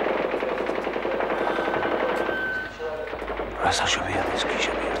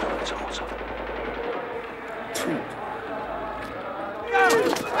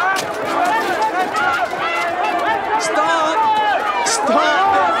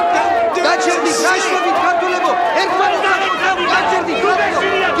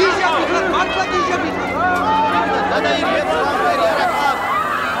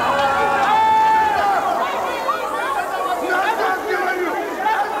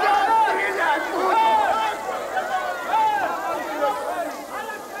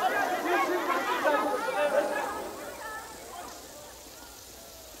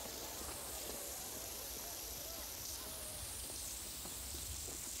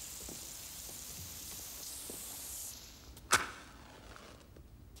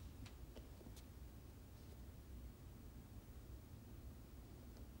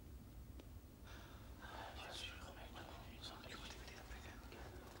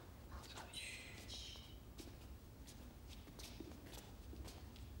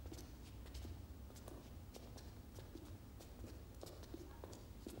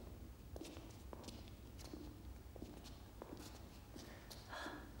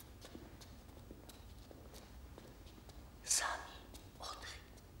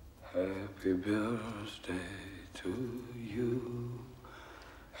 Happy birthday to you.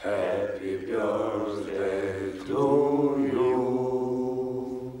 Happy birthday to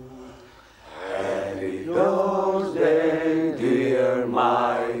you. Happy birthday, dear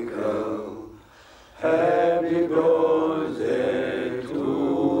Michael. Happy birthday to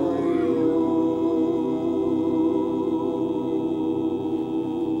you.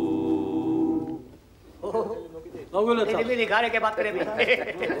 Didi, गाने के बात करें भी।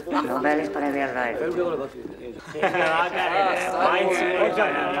 नोबेलिस premier right.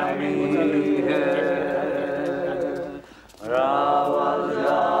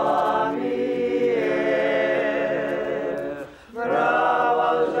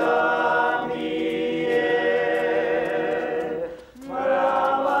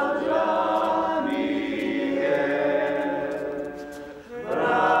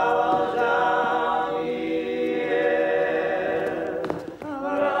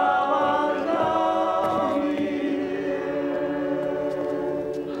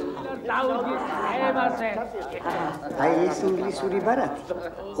 აი ეს ინგლისური ბარათი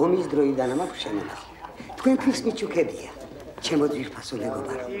ომის დროიდან მაქვს შემონახული. თქვენთვის მიჩუქებია. ჩემო ძვირფასო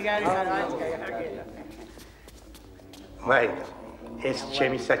მეგობარო. ვაი, ეს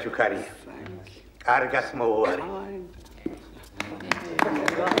ჩემი საჩუქარია. კარგას მოუვარი.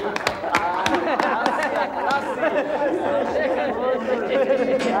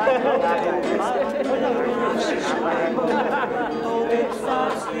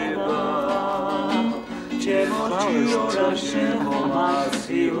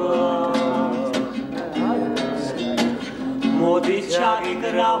 მოდი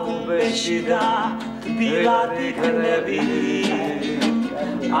ჩაგიგრაუბეში და ბილად იქნები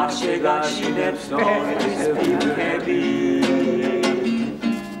არ შეგაშინებს თორის ფიქრები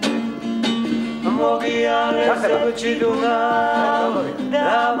მოგიარეს ბჭიდუნა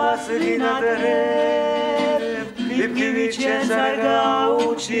და მას გინადრებ ფიფკივი ჩემს არ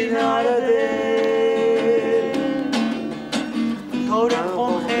გაუჩინარდე თორემ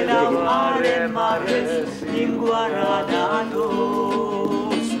ხომ ხედავ არემარეს ინგვარადადოს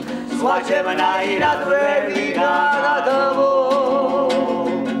სხვა ჩემნაირად ვერ ვიგარადვოს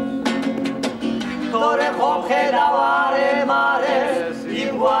თორემ ხომ ხედავ არემარეს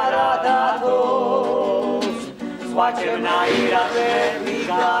ინგვარადადოს სხვა ჩემნაირად ვერ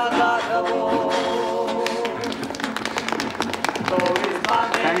ვიგარადვოს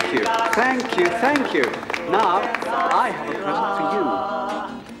Thank you, thank you, thank you. Now, I have a present for you.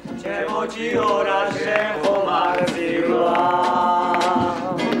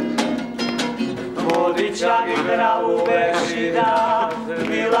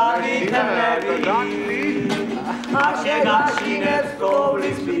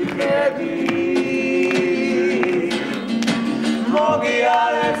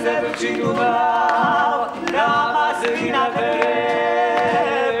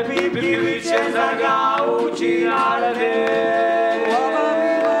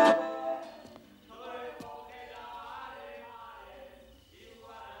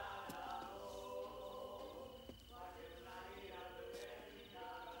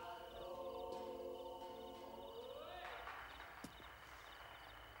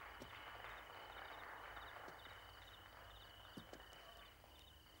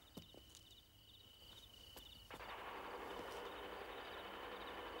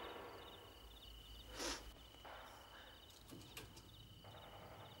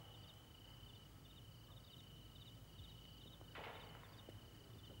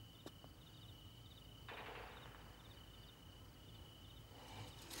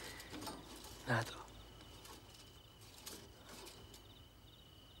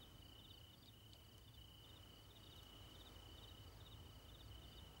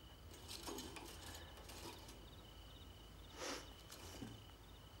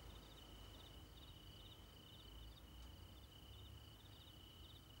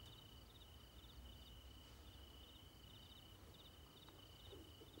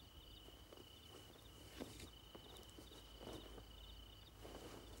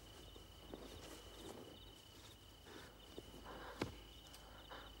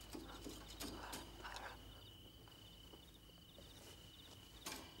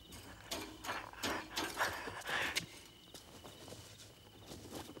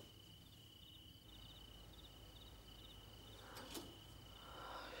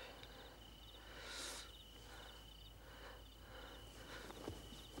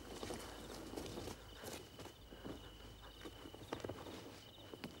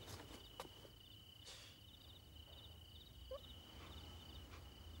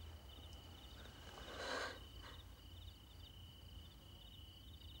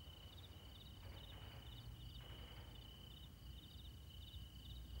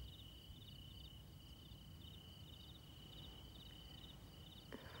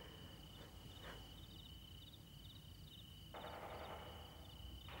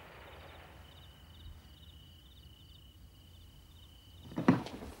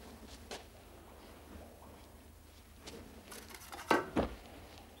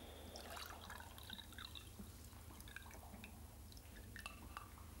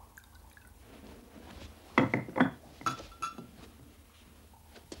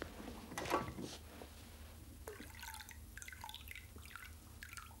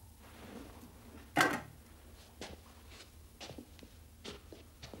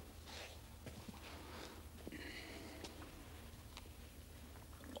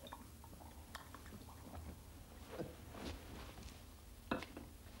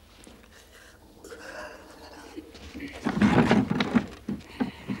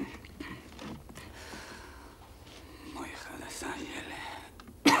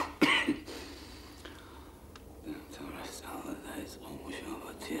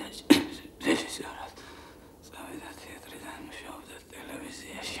 რეჟისორად წავიდა თეატრიდან, მუშაობდა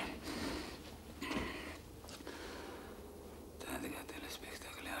ტელევიზიაში. დადგა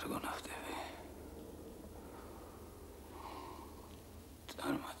ტელესპექტაკლი არ გონახტები.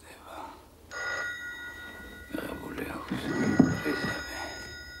 წარმატება. მიღებული აქვს პრიზები.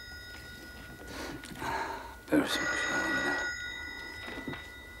 პერსი მუშაობდა.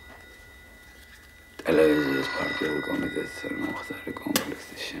 ტელევიზიის პარტიულ კომიტეტს მომხდარი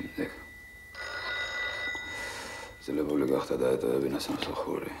კონფლიქტის შემდეგ ძელებული გახდა დაეტოვებინა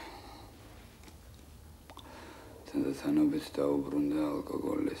სამსახური. თანდათანობით დაუბრუნდა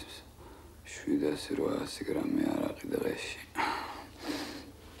ალკოგოლიზმს 700-800 გრამი არაყი დღეში.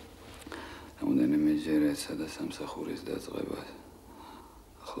 რამდენიმეჯერ ეცადა სამსახურის დაწყებას.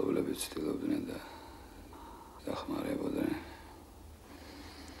 ახლობლები ცდილობდნენ და დახმარებოდნენ.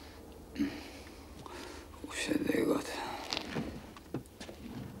 უშედეგოდ.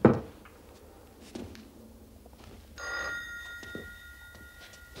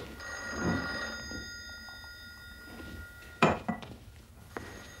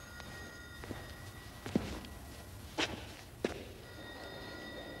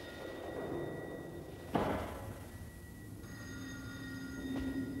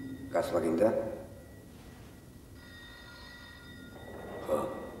 გასვლა გინდა? ხო.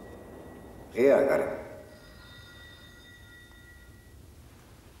 ღია გარე.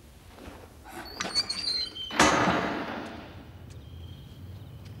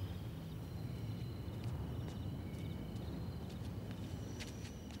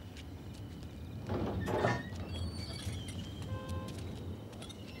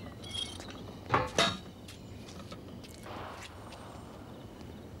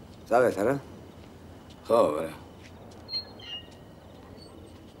 Zaved, არა? ხო, არა.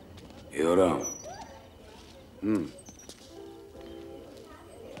 იორა.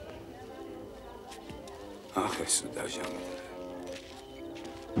 ახ, ეს დაჟამდა.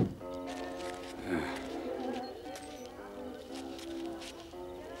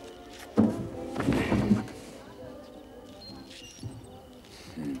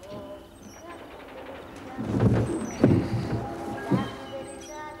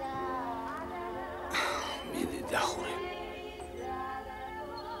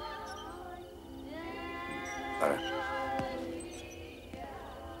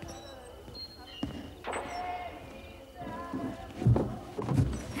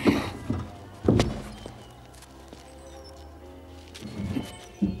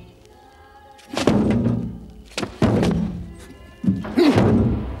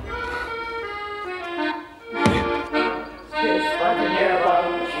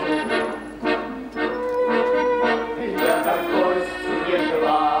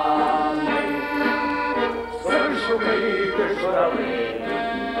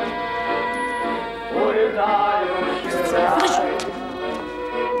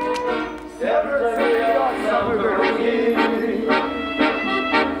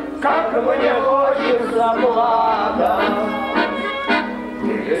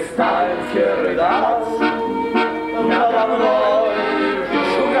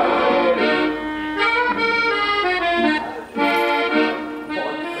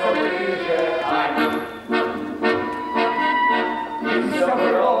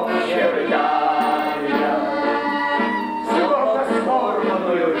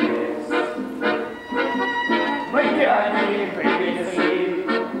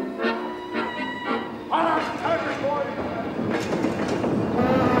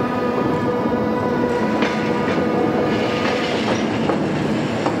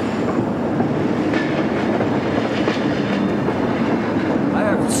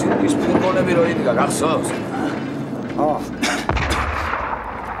 გახსოვს?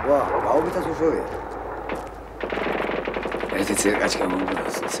 ვა, გაუბიტას უშოვია. ერთი ცირკაჩკა მომდა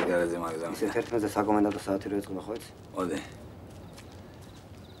სიგარეტზე მაგზამ. ისე 11-ზე საკომენდანტო საათი რო ეწყობა ხო იცი? ოდე.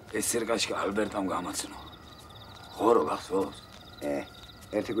 ეს ცირკაჩკა ალბერტამ გამაცნო. ხორო გახსოვს?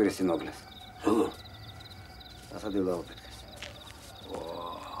 ერთი კვირის წინ მოკლეს. როგორ? დასადილ დაუფეთქეს.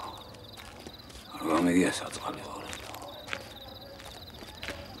 არ გამიგია საწყალი ხორო.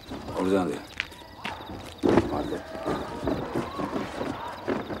 ორზანდი. მარტო.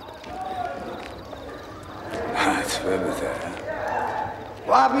 ვებეთე.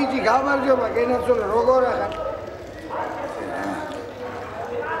 ვა, ბიჭი, გამარჯობა, გენაცოლე, როგორ ახარ?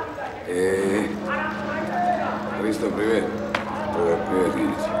 Христо, привет. Привет, Георгий.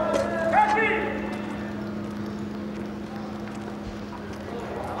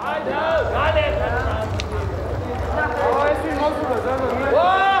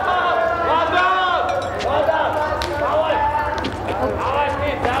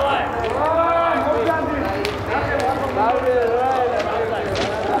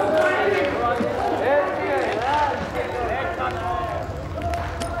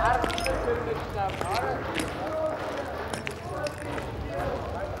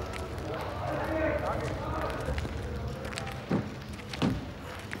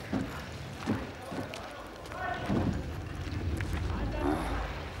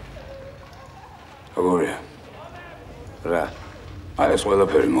 ეს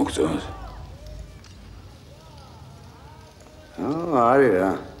ყველაფერი მოგწონს? არის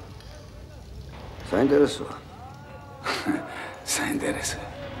რა. საინტერესოა. საინტერესოა.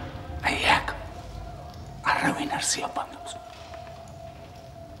 აი აქ არავინ არ სიապანობს.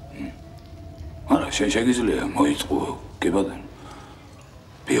 არა, შეგიძლია მოიწყო, კი ბატონო.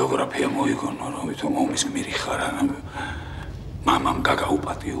 ბიოგრაფია მოიგონო, რომ ვითომ ომის გმირი ხარ, ანუ მამამ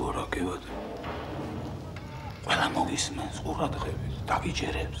გაგაუპატიო რა, კი ბატონო. ყველა მოგისმენს, ყურადღებით,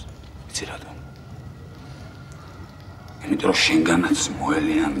 დაგიჯერებს, იცი რატომ? იმიტომ რომ შენგანაც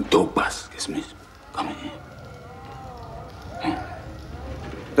მოელიან დობას, გესმის? გამენი.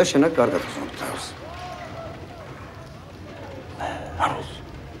 და შენაკ კარგად ხსოვთ თავს. არუს.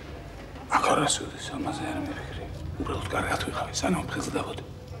 აქ არასოდეს ამაზე არ მიფიქრი. უბრალოდ კარგად ვიყავი, სანამ ხელსდაბოდი.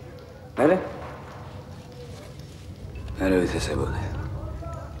 მერე? მერე ვიწესებოდი.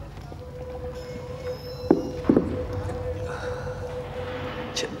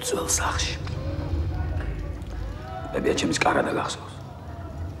 ჩემ ძველ სახლში. ბებია ჩემის კარადა გახსოვს.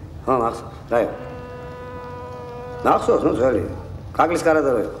 ხო, მახსოვს. დაი. მახსოვს, ნუ ძველი. კაგლის კარადა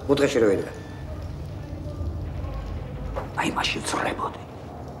რო იყო, კუთხეში რო იდგა. აი მაშინ წრებოდი.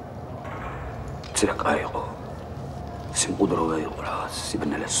 ცირა კაი იყო. სიმყუდროვე იყო რაღაც,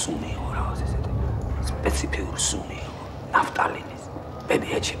 სიბნელე სუნი იყო რაღაც ესეთი. სპეციფიური სუნი იყო. ნაფტალინის,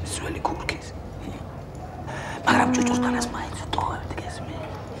 ბებია ჩემის ძველი ქურქის. მაგრამ ჭუჭურთანაც მაინც ვტოვებდი გესმი.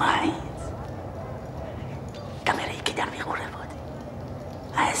 მაინც. და მე იქიდან ვიყურებოდი.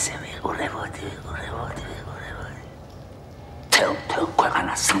 აი ესე ვიყურებოდი. თელ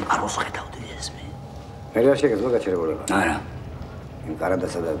ქვეყანას სამყაროს ხედავდი გესმი. მე რა შეგეძლო გაჩერებულება? არა. იმ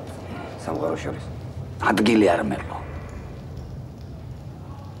კარადასა და სამყაროს შორის. ადგილი არ მეყო.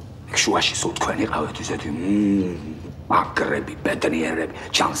 ეგ შუაში სულ თქვენი ყავით ისეთი აგრები, ბედნიერები,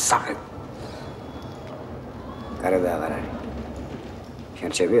 ჩანსაღები. კარადა აღარ არის. შენ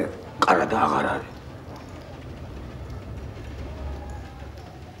რჩებია? კარადა აღარ არის.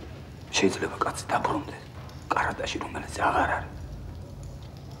 შეიძლება კაცი დაბრუნდეს კარადაში, რომელიც აღარ არის.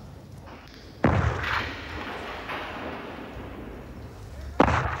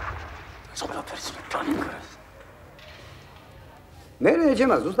 მე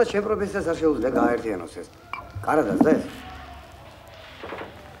ეჩემა ზუსტად ჩემ პროფესიას არ შეუძლია გააერთიანოს ეს. კარადას და ეს.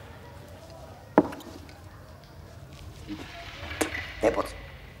 ეპოც.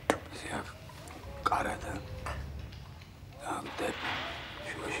 ზიაკ კარადა. დებ.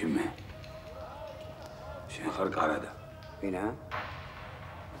 შუაში მე. შენ ხარ კარადა. ვინა?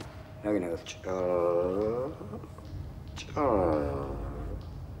 რა გინდა? ჭა.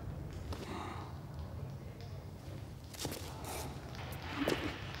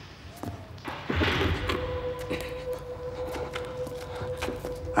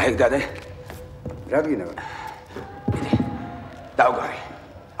 აი დადე. რა გინდა? იდი. დავგარი.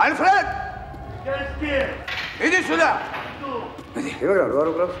 ალფრედ! გესკი. იდი სულა. იდი. იგრა რა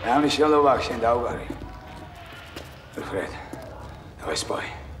უბრალოდ? ამის შელობა შენ დავგარი. ალფრედ. დავай სპაი.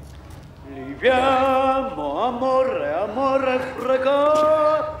 Liviamo amore, amore frega,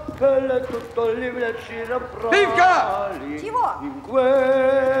 che le tutto libre ci rapprali. Pivka! Чего? Инque,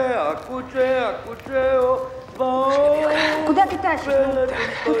 акучео, Куда ты тащишь?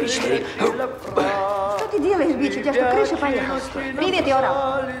 Что ты делаешь, Бич? У тебя что, крыша поехала? Привет, Йорам.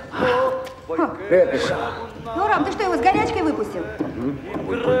 Привет, Пиша. Йорам, ты что, его с горячкой выпустил? Ну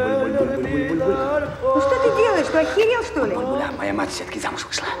что ты делаешь? Что, охерел, что ли? Моя мать все-таки замуж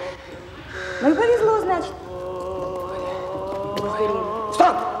вышла. Ну и повезло, значит.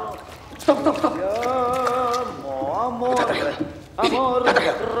 Стоп! Стоп!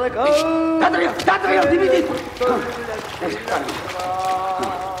 Татрия, дивиди!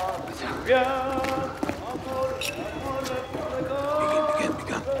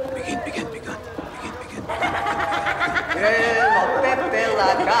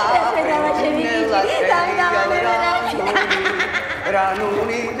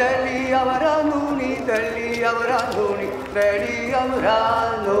 Ranuni delia, ranuni delia, ranuni delia,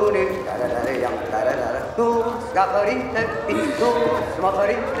 ranuni. Tu scaparite, tu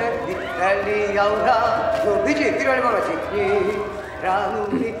smaparite, delia, ranuni. Dici, tiro le mani.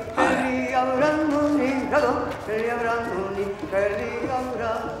 Ranuni delia, ranuni, delia, ranuni, delia,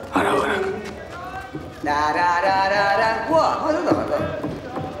 ranuni. Da da da da da. Wow, guarda.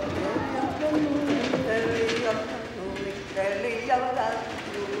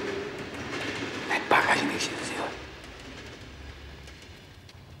 Bagagem de Gizio.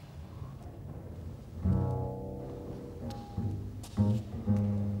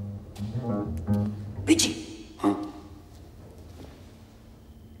 Бичи.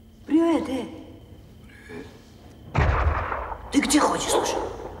 Привет, Ты где ходишь? Короче, слушай,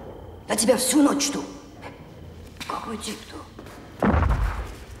 я тебя всю ночь жду. Какой тип-то?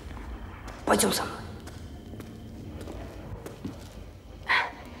 Пойдем со мной.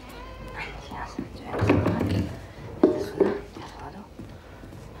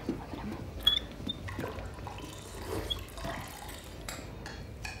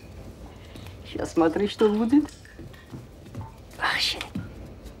 Сейчас смотри, что будет. Вообще.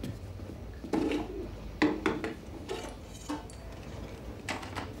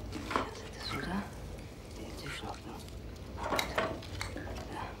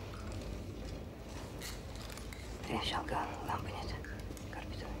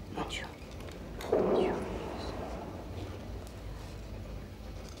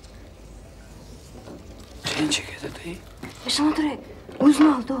 Смотри,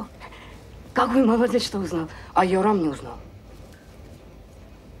 узнал, да. Какой молодец, что узнал. А Йорам не узнал.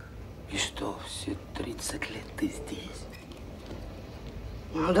 И что, все 30 лет ты здесь?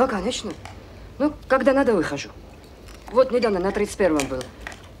 Ну да, конечно. Ну, когда надо, выхожу. Вот недавно на 31-м был.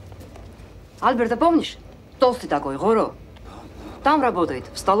 Альберта помнишь? Толстый такой, Горо. Там работает,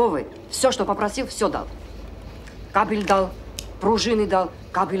 в столовой. Все, что попросил, все дал. Кабель дал, пружины дал,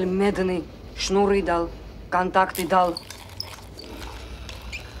 кабель медный, шнуры дал, контакты дал.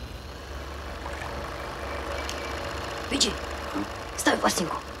 Иди, ставь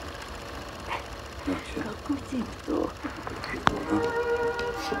пластинку. Какой тип-то?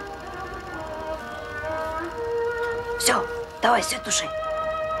 Все, давай, свет туши.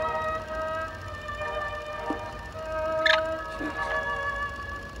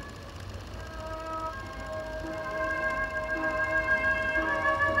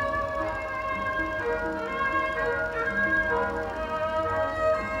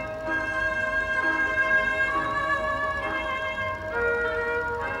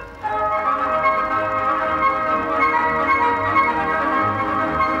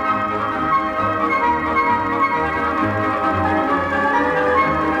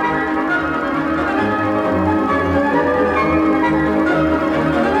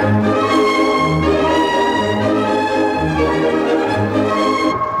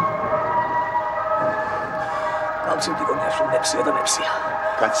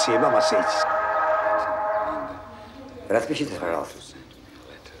 Распишитесь, пожалуйста.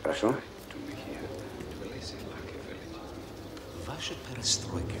 Прошу.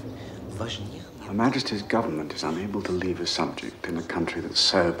 Her Majesty's government is unable to leave a subject in a country that's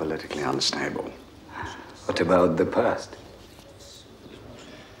so politically unstable. What about the past?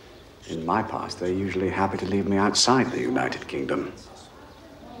 In my past, they're usually happy to leave me outside the United Kingdom.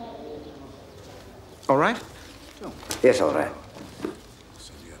 All right? Yes, all right.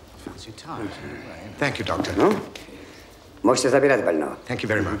 Thank you, Doctor. Ну, можете забирать больного. Thank you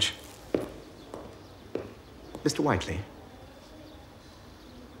very much. Mr. Whiteley,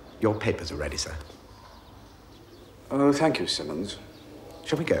 your papers are ready, sir. Oh, thank you, Simmons.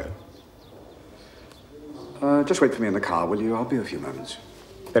 Shall we go? Just wait for me in the car, will you? I'll be a few moments.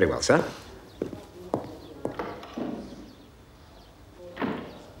 Very well, sir.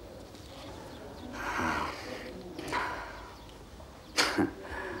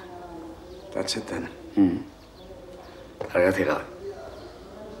 That's it then. Argatira.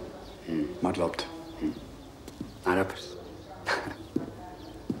 Madlobt. Arabs.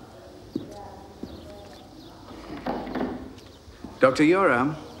 Dr.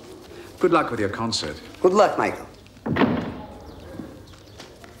 Yoram, good luck with your concert. Good luck, Michael.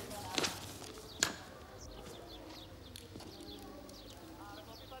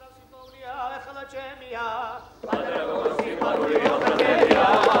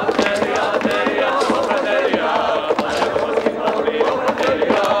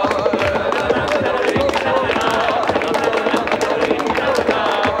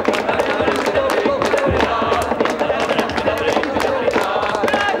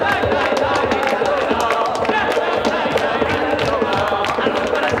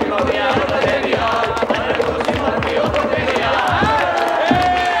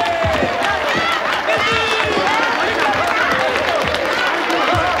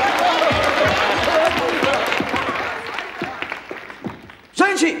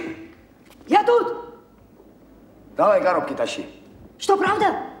 Что,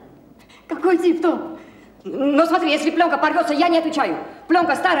 правда? Какой тип-то? Но смотри, если пленка порвется, я не отвечаю.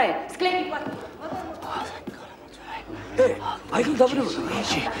 Пленка старая, склеить пластик. Michael, добрый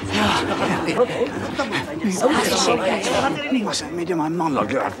You mustn't made my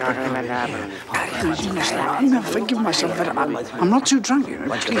monologue. I never forgive myself, but I'm not too drunk, you know.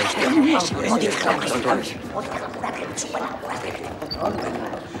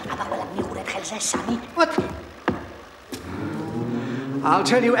 Вот. I'll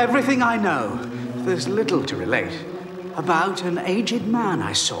tell you everything I know. There's little to relate. About an aged man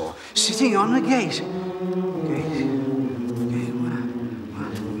I saw sitting on a gate.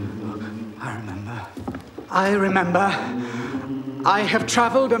 I remember. I have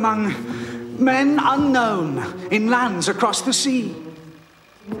travelled among men unknown in lands across the sea.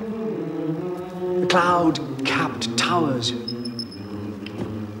 The cloud-capped towers, the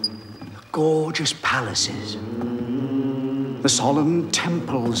gorgeous palaces, the solemn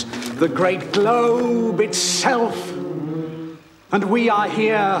temples, the great globe itself. And we are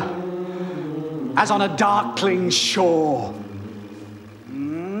here as on a darkling shore.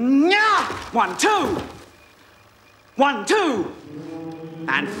 1, 2. 1, 2.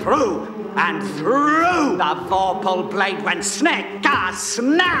 And through the vorpal blade went snack.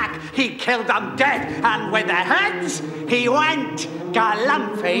 He killed them dead, and with their heads he went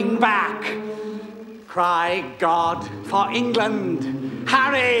galumphing back. Cry God for England,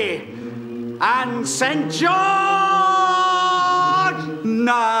 Harry, and St. George!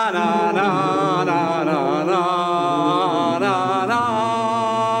 Na na na na na na na na.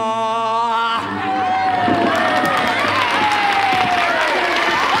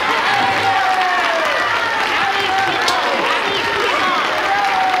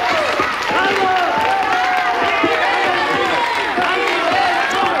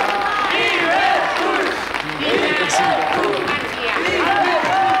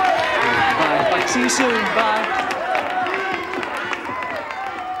 See you soon. Bye.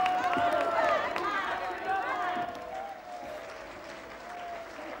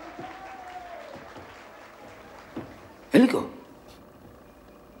 Eliko.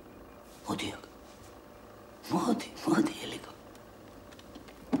 Modi, Eliko.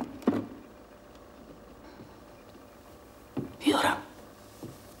 Yora.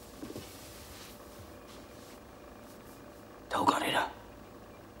 Taugarira.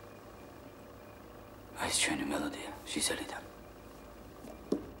 Այս ჩვენი მელოდია, შისელიდან.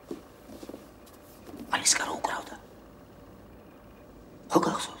 ალისკარო უკრავდა. ხო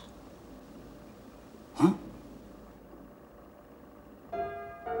გახსოვს? ჰა?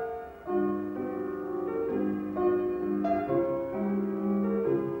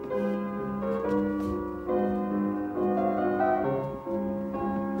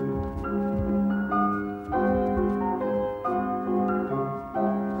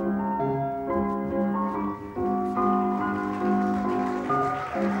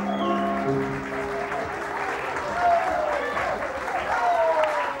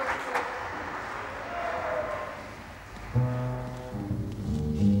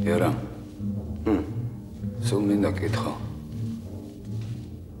 გითხო.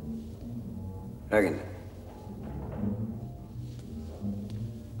 რა გინდა?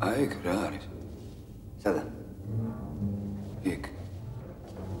 აიქ რა არის? სადა? იქ.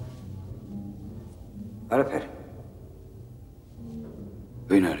 არაფერი.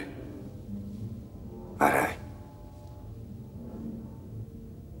 ვინ არის? არა.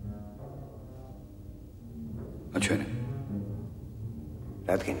 აჩვენე.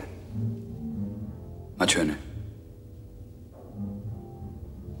 რა გინდა? აჩვენე.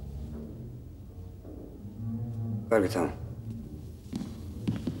 კარგით.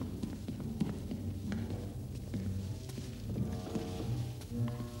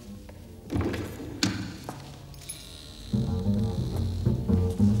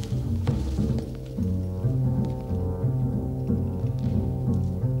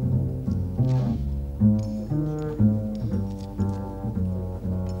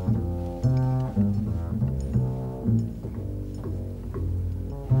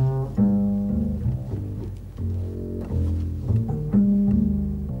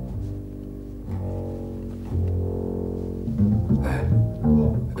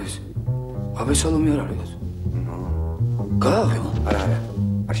 სალომი არ არის. გააღება? არა,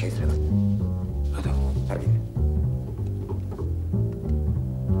 არ შეიძლება. რატო? კარგი.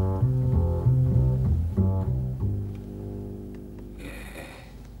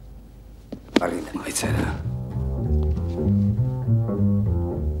 კარგი, მაიწერა.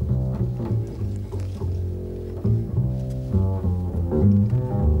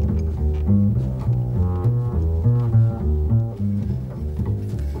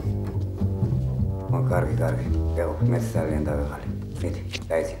 კარგი. ეხლა მეც ძალიან დავიღალე. მიდი,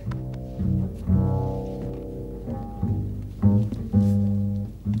 დაიძინე.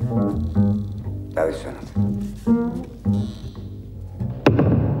 დავისვენოთ.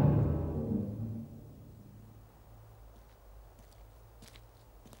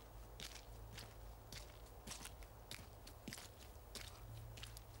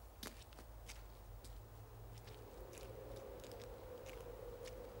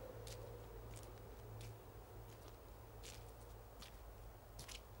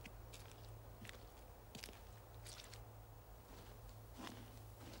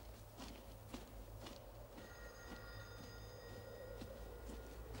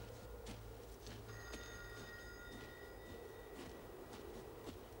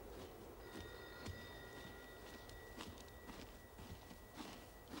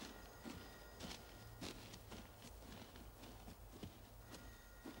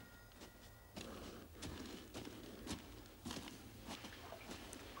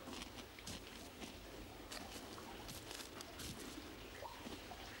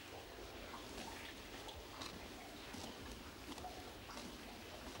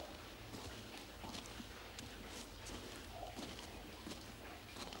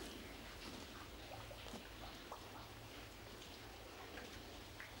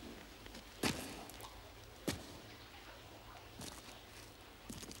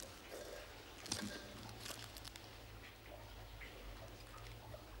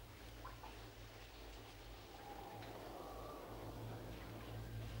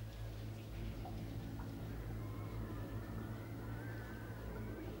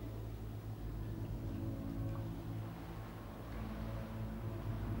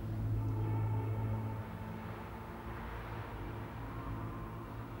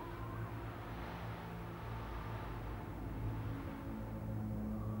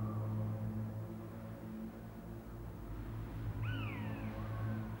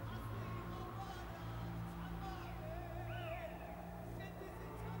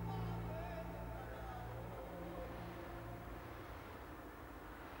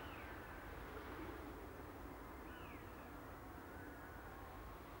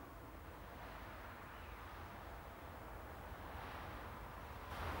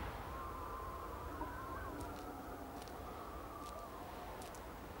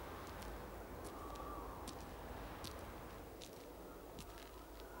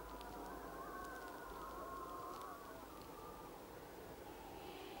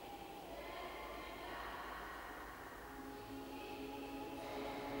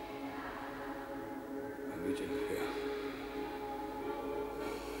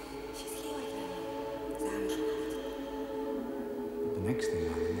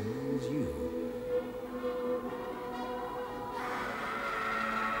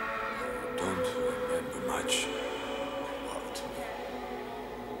 much loved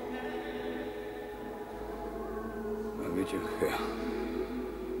me.